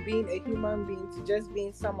you from being a human being to just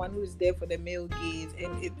being someone who's there for the male gaze,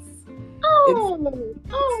 and it's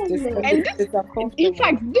And it's uncomfortable. In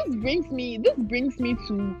fact, this brings me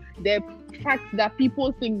to the fact that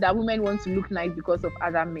people think that women want to look nice because of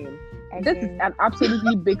other men. This is an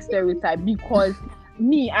absolutely big stereotype, because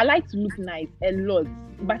me, I like to look nice a lot,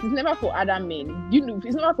 but it's never for other men. You know,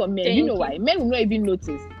 it's never for men. Thank you know you. why? Men will not even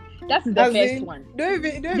notice. That's the As first in, one. Don't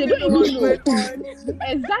They even don't know what's even know. going on.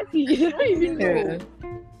 Exactly. They don't even know.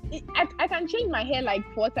 Yeah. I can change my hair like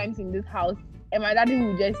 4 times in this house, and my daddy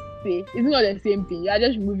will just say, it's not the same thing. You're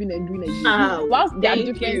just moving and doing it. Whilst they are thank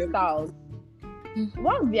different you. styles.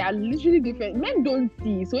 Whilst they are literally different, men don't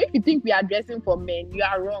see. So if you think we are dressing for men, you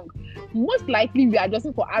are wrong. Most likely we are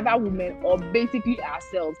dressing for other women or basically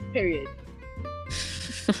ourselves, period.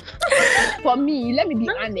 For me, let me be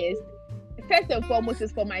honest. First and foremost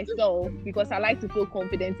is for myself, because I like to feel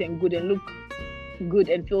confident and good and look good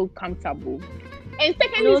and feel comfortable. And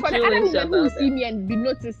secondly, No for the two other ways women who will about see that. me and be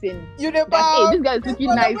noticing You the that, hey, boss. this guy is looking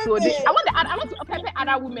for the nice. So women. I want to pepper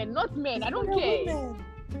other women, not men. I don't care. Women.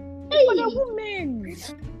 It's for the women.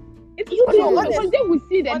 It's You for the know, women, because they will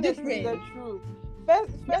see the Honestly, difference. the truth.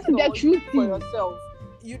 First This of is the all, you truth do for thing. yourself.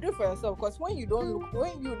 You do for yourself, because when you don't like the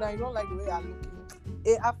way you're looking,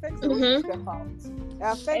 it affects the way you step out. It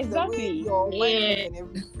affects the way Exactly. your mind and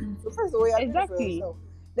everything. So first, the way you do for Exactly. yourself.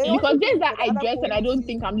 Then Because also there's for that the I other dress and I don't people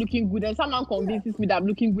think I'm looking good, and someone convinces me that I'm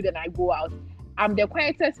looking good and I go out. I'm the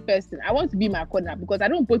quietest person. I want to be in my corner because I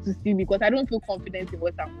don't want to see me, because I don't feel confident in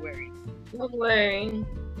what I'm wearing. Don't worry.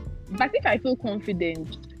 But if I feel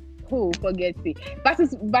confident, forget it. But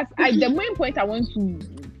the main point I want to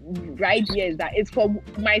write here is that it's for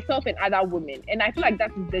myself and other women, and I feel like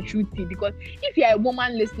that is the truth too. Because if you're a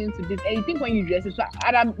woman listening to this and you think when you dress, it's for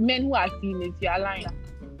other men who are seeing it, you're lying.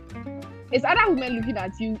 It's other women looking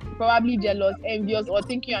at you, probably jealous, envious, or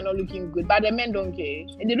thinking you're not looking good. But the men don't care,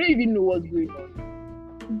 and they don't even know what's going on.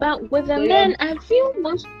 But with the men, I feel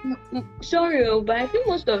but I feel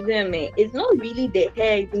most of them, it's not really the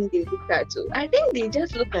hair even they look at too. I think they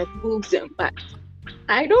just look at boobs and backs.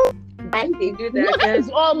 I don't think they do that. No, that is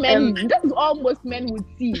all men. That is all most men would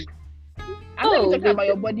see. I'm not talking about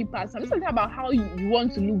your body parts. I'm just talking about how you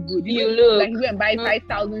want to look good. You look like you go and buy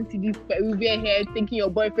 5,000 CDs Peruvian hair, thinking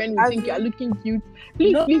your boyfriend will think you are looking cute.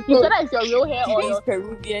 Please, whether it's your real hair or your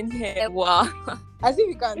Peruvian hair. Wow. As if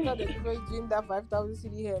you can tell the difference between that 5,000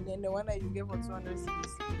 CD hair and then the one that you get for 200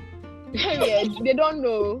 CDs. Yeah, they don't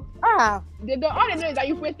know. They don't. All they know is that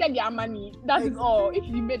you wasted their money. That is all. If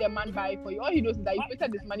you made a man buy it for you, all he knows is that you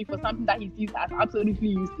wasted this money for something that he sees as absolutely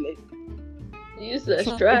useless. Useless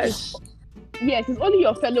trash. Yes, it's only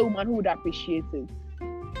your fellow woman who would appreciate it.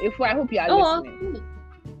 I hope you are listening.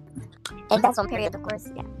 And that's on period, of course.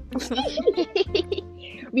 Yeah.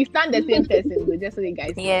 We stand the same person, though, just so you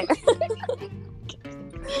guys know. Yeah.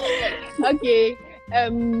 Okay.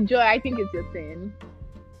 Joy, I think it's your turn.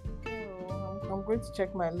 I'm going to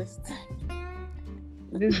check my list.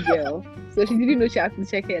 This girl. So she didn't know she had to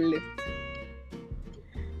check her list.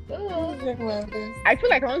 Check my list. I feel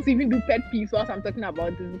like I want to even do pet peeves whilst I'm talking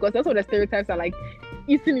about this, because that's what the stereotypes are like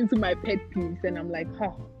eating into my pet peeves, and I'm like,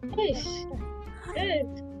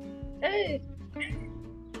 Hey.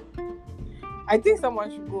 I think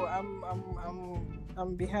someone should go.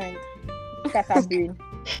 I'm behind. Scatterbrain.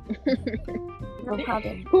 No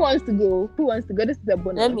problem. Who wants to go? This is a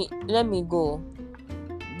bonus. Let me go.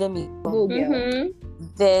 Go, girl. Mm-hmm.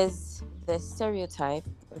 There's the stereotype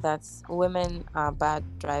that women are bad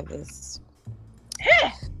drivers.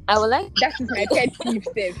 I would like. That is my pet peeve,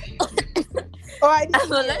 Steph. I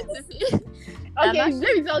would like to see. Okay,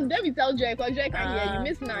 let me tell Joy, because Joy can't hear you.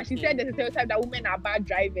 Miss Na, she said there's a stereotype that women are bad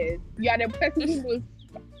drivers. You are the person who knows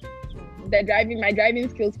my driving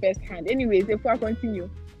skills firsthand. Anyways, if I continue.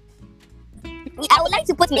 I would like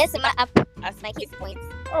to put Miesima up as my case point.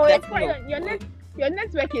 Oh, if your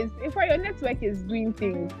network is doing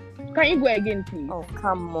things. Can you go again, please? Oh,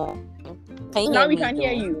 come on. Can you now hear we me, can though?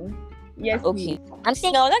 hear you. Yes, Okay. please. I'm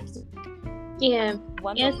saying Now that's Yeah.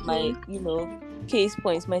 one Yes, of my, case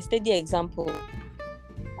points, my steady example.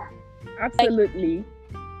 Absolutely.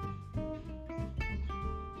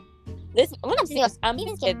 This what I'm saying is I'm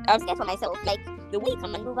even scared. I'm scared for myself. Like The way you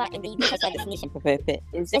can maneuver and then you get a destination.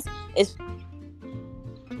 It's just it's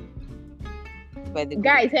by the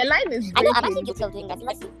Guys, her line is I know I'm breaking. actually guilty of doing that.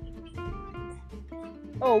 Like,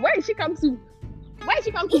 Oh, why did she come to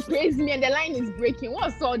praise me and the line is breaking?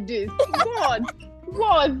 What's all this? What?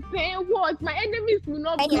 My enemies will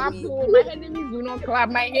not clap. Oh, my enemies will not clap.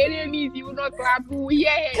 My enemies will not clap. Oh,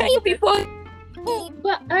 yeah. Can you people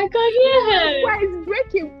But I can hear her. Why it's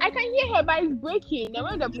breaking? I can hear her, but it's breaking. And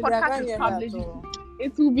when the I can't podcast is hear published, that, though.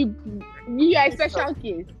 it will be a special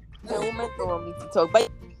case. the woman don't want me to talk, but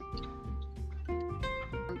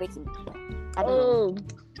I'm breaking. I don't know.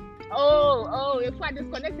 Oh, if I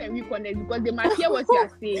disconnect and reconnect, because they might hear what you are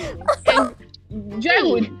saying. And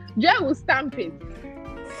Joy will stamp it.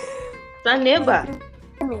 The neighbor.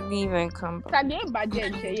 let me leave and come back. Sunday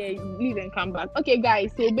budget, leave and come back. Okay,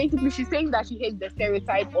 guys. So basically, she's saying that she hates the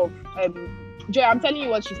stereotype of Joy. I'm telling you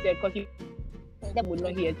what she said because them would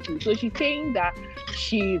not hear too. So she's saying that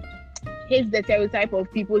she hates the stereotype of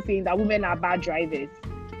people saying that women are bad drivers,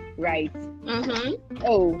 right? Mm-hmm.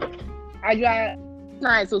 Oh, Adra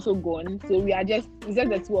now is also gone, so it's just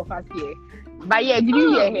the two of us here. But yeah, did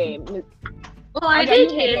you hear her? Oh, I Adra,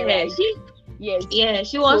 did you hear heard her. right? Yes. Yes. Yeah,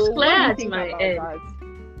 she was So clear what do you at think my about end. that?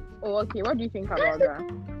 Oh, okay. What do you think about that?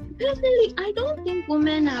 Personally, I don't think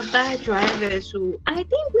women are bad drivers. So I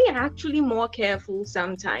think we are actually more careful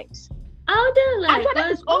sometimes. Out there, I like, thought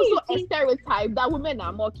that is girls, when you also a think- stereotype that women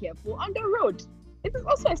are more careful on the road. It is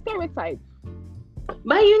also a stereotype.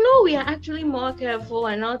 but we are actually more careful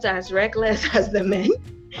and not as reckless as the men.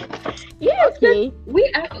 Yeah, okay. We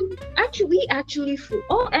are actually full.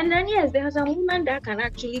 Oh, and then yes, there are some women that can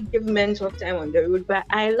actually give men tough time on the road. But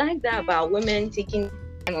I like that about women taking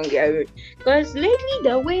time on their road. Because lately,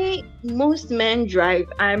 the way most men drive,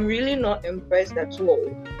 I'm really not impressed at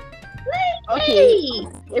all. Okay. Hey!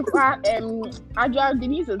 If Adra,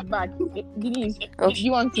 Denise is back. Denise, do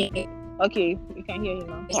you want to? Okay, we can hear you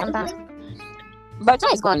now. Yeah, I'm back. But Joy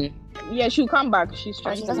is gone. Yeah, she'll come back. She's Or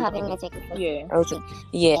trying she's to also look having for network. Yeah. Okay.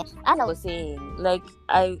 Yeah. As I I was was saying, like,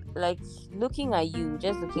 I like looking at you,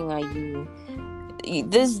 just looking at you.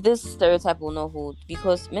 This stereotype will not hold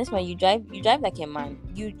because Mesma, you drive like a man.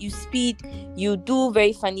 You speed, you do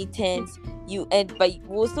very funny turns, but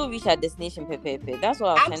we'll still reach our destination. Pepe. That's what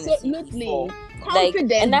I was trying to say Absolutely. before.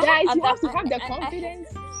 Confidence, and I have guys. You other- have to have the I- confidence.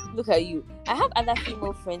 Look at you. I have other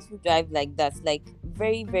female friends who drive like that, like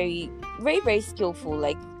very, very, very, very skillful,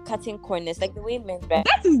 like cutting corners, like the way men drive.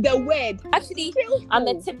 That is the word. Actually, Skillful. I'm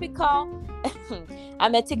a typical,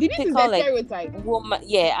 I'm a This is the typical like stereotype. woman.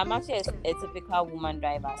 Yeah, I'm actually a typical woman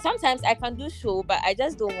driver. Sometimes I can do show, but I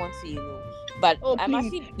just don't want to. But Oh, I'm please.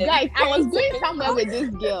 actually the Guys, I was very going typical- somewhere with this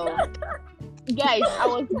girl. Guys, I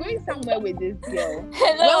was going somewhere with this girl.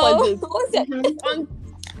 Hello. When was it? What's that?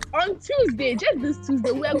 On Tuesday, just this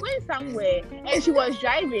Tuesday, we were going somewhere and she was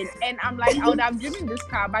driving, and I'm like, I would have driven this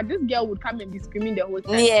car, but this girl would come and be screaming the whole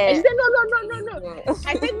time. Yeah. And she said, no.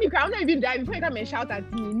 I said, Mika, I'm not even driving before you come and shout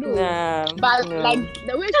at me. No. Nah, But no. like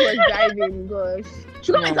the way she was driving, gosh.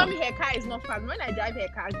 She come and No. tell me her car is not fast. When I drive her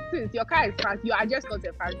car, since your car is fast, you are just not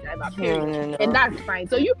a fast driver. Period. No. And that's fine.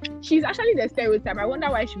 So she's actually the stereotype. I wonder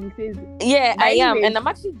why she says Yeah, But I am, anyways. and I'm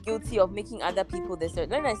actually guilty of making other people the same.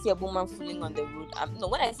 When I see a woman fooling on the road,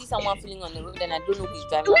 when I see someone fooling on the road and I don't know who's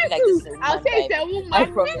driving, I'll be like, this is a woman I'll say it's driving. a woman. I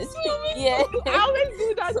promise. Yeah. I always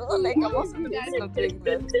do that So, too. like, I I'm always also do guilty that. of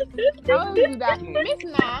doing that. I always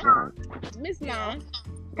do that. Miss Na,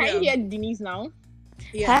 can you hear Denise now?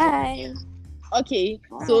 Hi. Okay,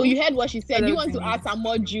 so you heard what she said. Hello, Do you want to Denise. add some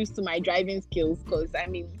more juice to my driving skills? Because I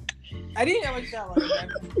mean, I didn't hear what you said about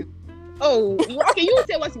that. oh, okay, you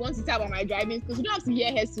say what you want to say about my driving skills. You don't have to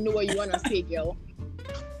hear hers to know what you want to say, girl.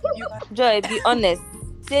 Joy, be honest.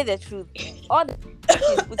 Say the truth. All the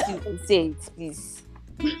things put you say it, please.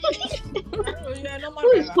 You're a normal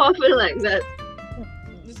Who is driver. coughing like that?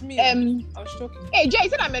 It's me. I was joking. Hey, Joy, you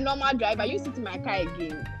said I'm a normal driver. You sit in my car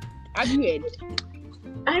again. Have you heard?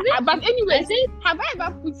 I think But anyway, I think have I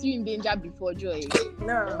ever put you in danger before, Joy?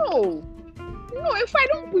 No. No, if I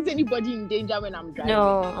don't put anybody in danger when I'm driving.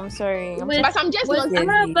 No, I'm sorry. I'm Wait, But I'm just with not. Yes,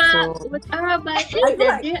 Araba, so- with Araba, I I think feel the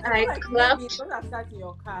like, day I clapped. you don't have sat in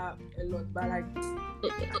your car a lot, but like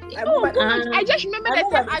I No, move at- I just remember I the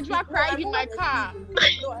move time at the Adra speed- cried I in move my at the car. speed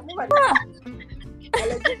limit. No, I move at the speed. I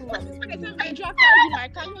legit move at the Remember speed the limit. time Adra cried in my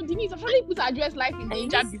car? No, Denise, I've already put Adra's life in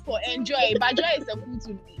danger Yes. before. Enjoy, but Joy is a fool to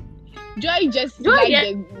me. Joy just Joy, like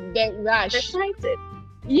yeah. the rush. Excited.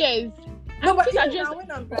 Yes. No, but Put even Adra's- now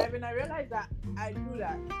when I'm driving, I realize that I do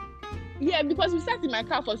that. Yeah, because we sat in my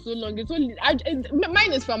car for so long. It's only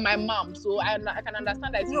mine is from my mom, so I can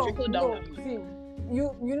understand that it's trickled down on me. See,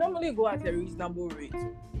 you normally go at a reasonable rate.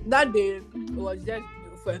 That day it was just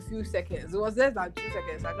for a few seconds. It was less than 2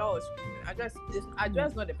 seconds. I was screaming. I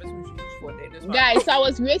just not the person who should use for there. That's why- Guys, I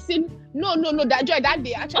was racing. No, that Joy, that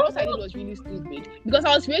day actually what I did was really stupid because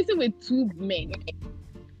I was racing with two men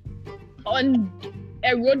on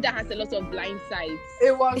a road that has a lot of blind sides.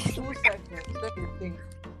 It was 2 seconds. Let me think.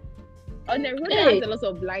 On a road that Hey. has a lot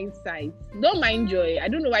of blind sides. Don't mind Joy. I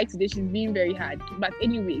don't know why today she's being very hard. But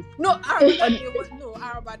anyways, No, Araba, that day was no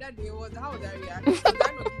Araba. That day was how was I reacting? Was I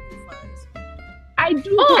not giving you fans? I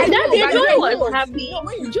do. Oh, I that know, day but Joy Joy, was no. happy. No,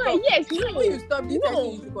 when you Joy, stop, yes, when you no. stop, this No.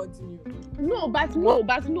 person you should continue. No.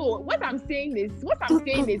 What I'm saying is,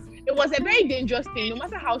 it was a very dangerous thing, no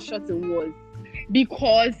matter how short it was,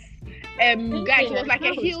 because guys, it was like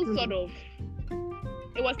a hill sort of.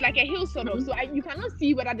 It was like a hill sort of, so you cannot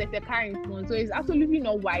see whether there's a car in front. So it's absolutely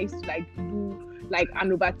not wise to like do like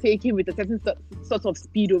an overtaking with a certain sort of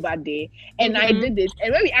speed over there. And I did it.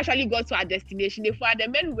 And when we actually got to our destination, the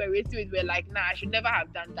men who were racing with were like, "Nah, I should never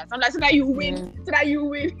have done that." So I'm like, "So that you win, so that you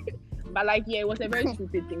win." But like, yeah, it was a very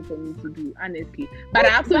stupid thing for me to do, honestly. But I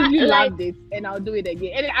absolutely loved it, and I'll do it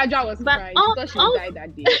again. And Aja was But crying all- because she all- died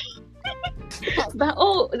that day. But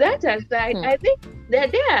that aside, I think the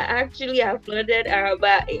day I actually applauded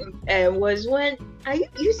Araba was when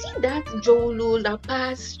you see that Jolu La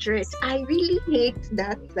Paz stretch. I really hate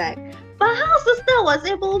that side. But how sister was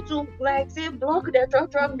able to like say block the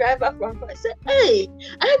truck driver from I said, hey,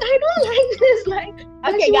 I don't like this. Like,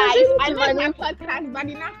 Okay, she was guys, able I to like my manage- podcast, but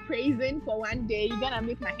enough praising for one day. You're gonna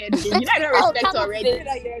make my head big. You know I don't Oh, respect come on, already. Say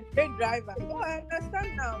that you're a great driver. Oh, I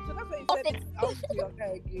understand now. So that's why you said I'll see your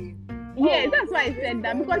car again. Yeah, that's why I said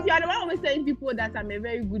that, because you are the one always telling people that I'm a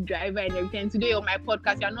very good driver and everything. Today on my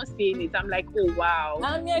podcast, you're not saying it. I'm like, oh wow.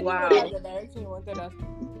 I mean, I didn't Wow. know that's the direction you wanted us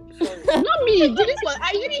to. Sorry. Not me. Denise was.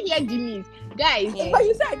 I didn't hear Denise. Guys, Yeah. But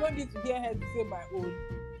you said I don't need to hear her to say my own.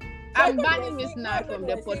 So I'm I thought banning you were Miss saying- Na I thought from you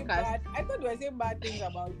the were saying podcast. I thought you were saying bad things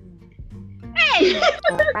about you. hey,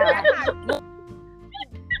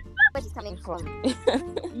 Where she's coming from.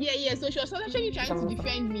 Yeah. So she was actually trying to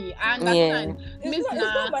defend me. I Yeah. understand. Miss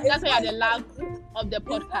that's why you're the last of the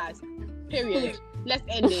podcast. Period. Let's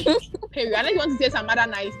end it. Period. Unless you want to say some other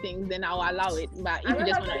nice things, then I'll allow it. But if you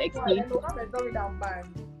just want to explain.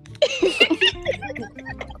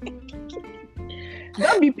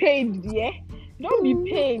 Don't be paid, yeah? Don't be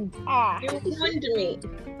paid. You warned me.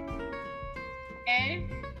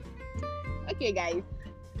 Okay, guys.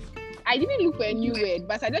 I didn't look for a new word,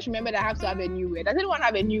 but I just remembered I have to have a new word. Does anyone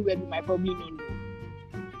have a new word we might probably not know?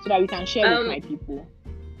 So that we can share with my people.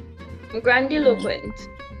 Grandiloquent.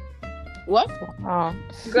 What? Oh.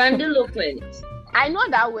 Grandiloquent. I know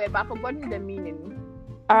that word, but I've forgotten the meaning.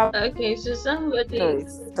 Okay, so somebody. No,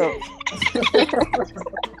 stop.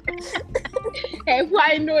 If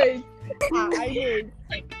I know it. I know it.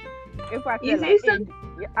 If I tell us.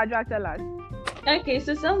 Adra, tell us. Okay,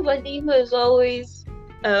 so somebody who is always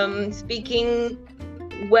speaking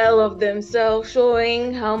well of themselves,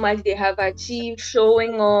 showing how much they have achieved,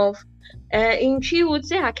 showing off. In Chi would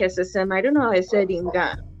say Hakesesem. I don't know how I said in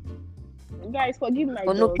Ghana. Guys, forgive my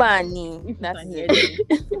dog. Onukpani. If That's you it. can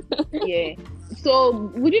hear them. Yeah.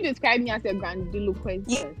 So, would you describe me as a grandiloquent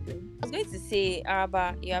person? I was going to say,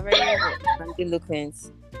 Araba, you are very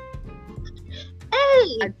grandiloquent. Hey,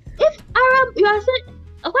 if Arab, you are saying,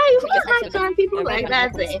 why are you being hard on people like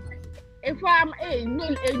that? If I'm,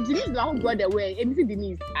 Denise is the one who brought the word. MC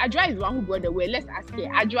Denise. Adra is the one who brought the word. Let's ask her.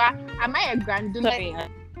 Adra, am I a grandiloquent? Sorry.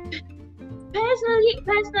 Personally,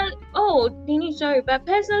 Denise, sorry, but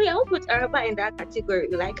personally, I would put Araba in that category.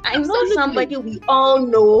 Like, I know Absolutely. somebody we all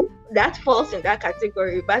know that falls in that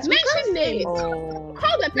category, but we can't Mention say names. Oh.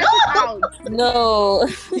 Call the person out. No.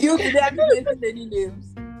 You haven't mentioned any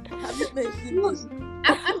names. Have you mentioned names?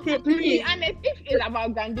 I'm to be honest, if it's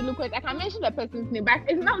about grandiloquent, I can mention the person's name, but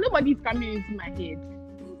it's now nobody's coming into my head.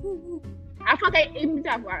 I forget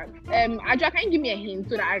Adra, can you give me a hint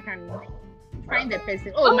so that I can find the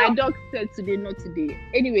person? Oh, my dog said today, not today.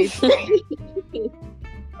 Anyways.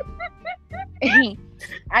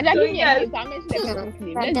 Adra, give me a hint, I'll mention the person's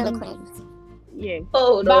name. Grandiloquent. Yeah.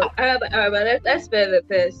 Oh no, Araba, let's spell the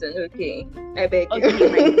person. Okay, I beg you. Okay,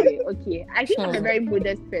 my dear. Okay. I think I'm a very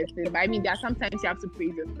modest person, but I mean, there are sometimes you have to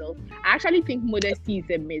praise yourself. I actually think modesty is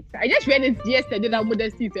a myth. I just read it yesterday that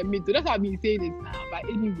modesty is a myth, so that's why I've been saying it now. But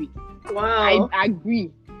anyway, Wow. I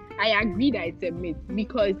agree that it's a myth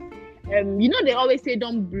because they always say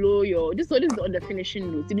don't blow your this is on the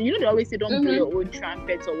finishing notes. They always say don't blow your own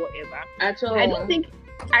trumpet or whatever. At all.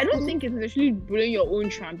 I don't think it's necessarily blowing your own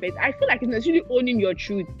trumpet. I feel like it's necessarily owning your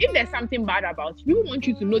truth. If there's something bad about you, people want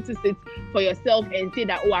you to notice it for yourself and say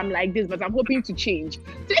that, I'm like this, but I'm hoping to change.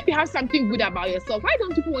 So if you have something good about yourself, why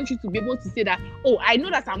don't people want you to be able to say that, I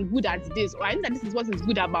know that I'm good at this, or I know that this is what is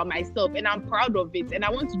good about myself and I'm proud of it and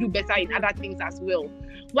I want to do better in other things as well.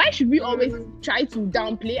 Why should we always try to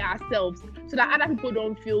downplay ourselves so that other people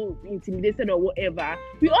don't feel intimidated or whatever?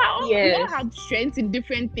 We all have strengths in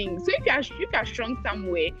different things. So if you're strong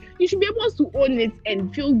somewhere, you should be able to own it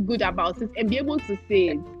and feel good about it and be able to say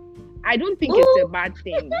it. I don't think it's a bad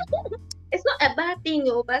thing. It's not a bad thing,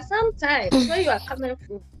 but sometimes where you are coming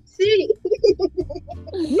from, see.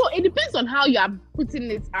 No, it depends on how you are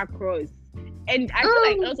putting it across. And I feel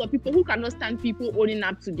like also people who cannot stand people owning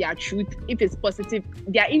up to their truth, if it's positive,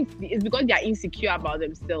 it's because they are insecure about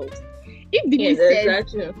themselves. If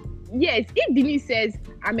Denise says,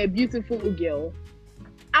 I'm a beautiful girl,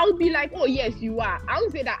 I'll be like, oh yes, you are. I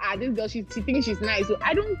would say that this girl, she thinks she's nice, so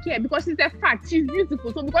I don't care because it's a fact. She's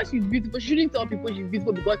beautiful. So because she's beautiful, she shouldn't tell people she's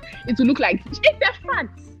beautiful because it will look like it's a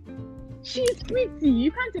fact. She's pretty.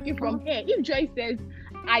 You can't take it from her. If Joy says,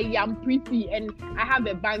 I am pretty and I have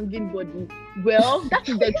a banging body, well, that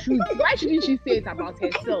is the truth. Why shouldn't she say it about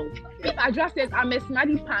herself? If Adra says, I'm a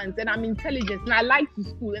smarty pants and I'm intelligent and I like to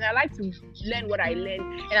school and I like to learn what I learn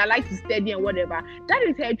and I like to study and whatever, that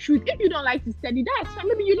is her truth. If you don't like to study, that's fine.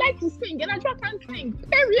 Maybe you like to sing and Adra can't sing,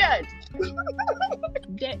 period.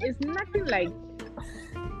 There is nothing like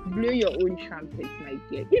blow your own trumpet, my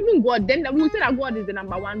dear. Even God, then we will say that God is the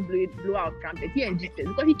number one blow out trumpet. He and Jesus,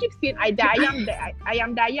 because he keeps saying, I am that I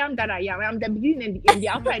am. I am the beginning and the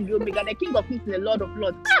Alpha and the Omega, the King of Kings and the Lord of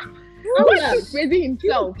Lords. God keeps praising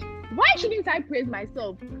himself. Why shouldn't I praise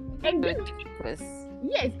myself? And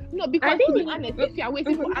yes, no, because to be honest, if you are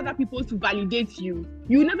waiting for other people to validate you,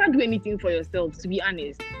 you will never do anything for yourself, to be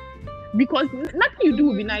honest. Because nothing you do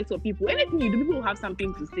will be nice for people. Anything you do, people will have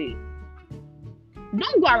something to say.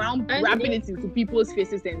 Don't go around wrapping it into people's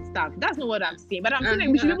faces and stuff. That's not what I'm saying. But I'm saying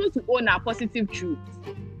we should be able to own our positive truths.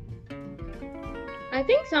 I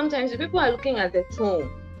think sometimes people are looking at the tone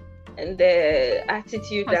and the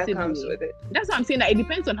attitude that comes with it. That's what I'm saying. That it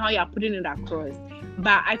depends on how you're putting it across.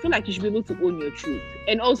 But I feel like you should be able to own your truth.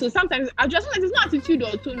 And also sometimes adjustment is not attitude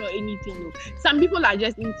or tone or anything. No. Some people are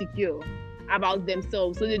just insecure about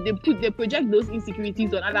themselves. So they project those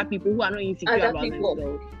insecurities on other people who are not insecure about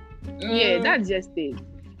themselves. Yeah, that's just it.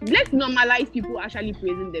 Let's normalize people actually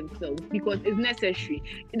praising themselves because it's necessary.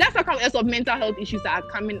 That's how come a lot of mental health issues are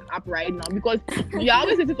coming up right now because you're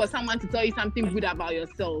always waiting for someone to tell you something good about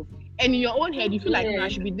yourself. And in your own head, you feel like, no, I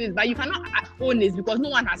should be this, but you cannot own it because no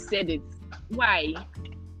one has said it. Why?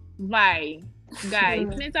 Guys,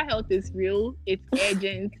 mental health is real, it's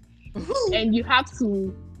urgent, and you have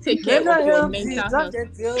to take care of your mental health.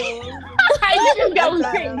 I didn't get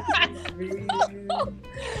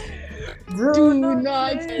Do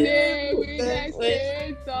not play with the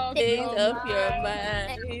state of your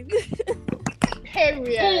mind. Period.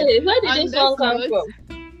 Hey, where did this song come from?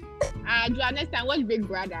 Next time, watch Big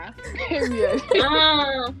Brother. Period.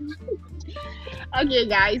 Okay,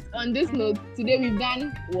 guys. On this note, today we've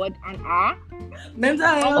done what, an hour? Mental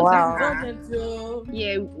health. Wow.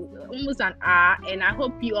 Yeah, almost an hour, and I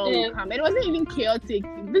hope you all will come. It wasn't even chaotic.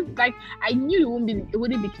 This like I knew it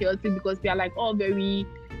wouldn't be chaotic because we are like all very.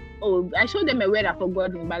 Oh, I showed them a word I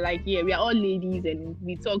forgot, but like we are all ladies and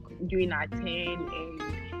we talk during our 10 and.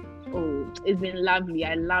 Oh, it's been lovely.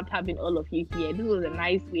 I loved having all of you here. This was a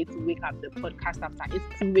nice way to wake up the podcast after its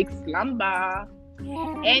 2 weeks slumber.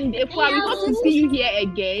 Yeah. And if we want to see you here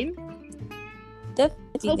again,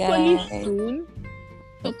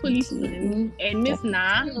 hopefully soon. And Miss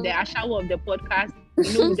Na, the Ashawo of the podcast,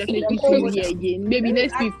 we'll definitely see you here again. Maybe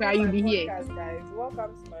next week you'll be here. Guys,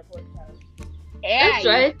 welcome to my podcast. Yeah, that's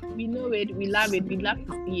right. We know it. We love it. We love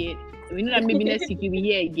to see it. We know that maybe next week you'll be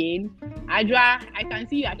here again. Adra, I can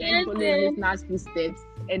see you are trying to follow Miss Na's footsteps,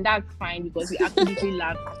 and that's fine because we absolutely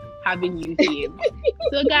love having you here.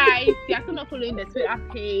 So, guys, you are still not following the Twitter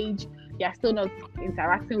page. You are still not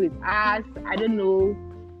interacting with us. I don't know.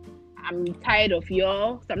 I'm tired of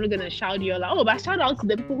y'all, so I'm not gonna shout y'all out. Oh, but shout out to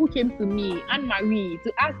the people who came to me, Anne-Marie,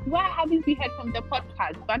 to ask why haven't we heard from the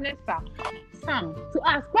podcast, Vanessa, Sam, to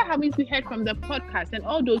ask why haven't we heard from the podcast, and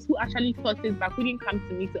all those who actually thought it but couldn't come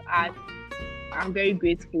to me to ask. I'm very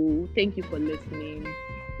grateful. Thank you for listening.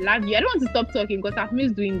 Love you. I don't want to stop talking because I've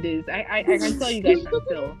missed doing this. I can tell you guys can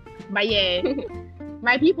tell. But yeah,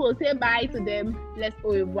 my people, say bye to them. Let's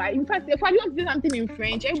au revoir. In fact, if I want to say something in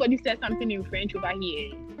French, everybody says something in French over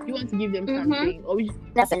here. You want to give them something? Or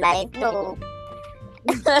That's a lie. No.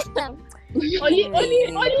 only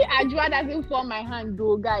Ajwa doesn't fall my hand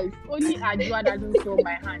though, guys. Only Ajwa doesn't fall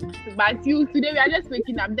my hand. But today we are just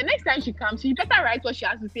waking up. The next time she comes, she better write what she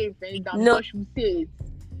has to say in French down. No, she will say it.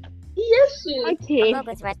 Yes, okay. I'm not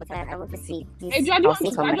going to write, but I want to see. Ajwa, do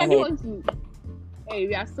you want to? Hey,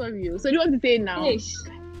 we are sorry. So do you want to say it now?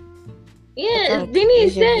 Yes,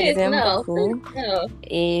 Denise, say it now.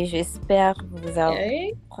 Et j'espère vous avoir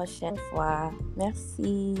la prochaine fois.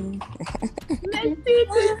 Merci. Merci,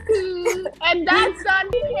 Tutu. And that's on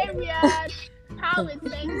period. How it's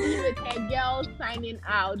meant to be with her girl signing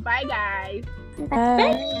out. Bye, guys.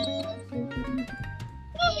 Bye.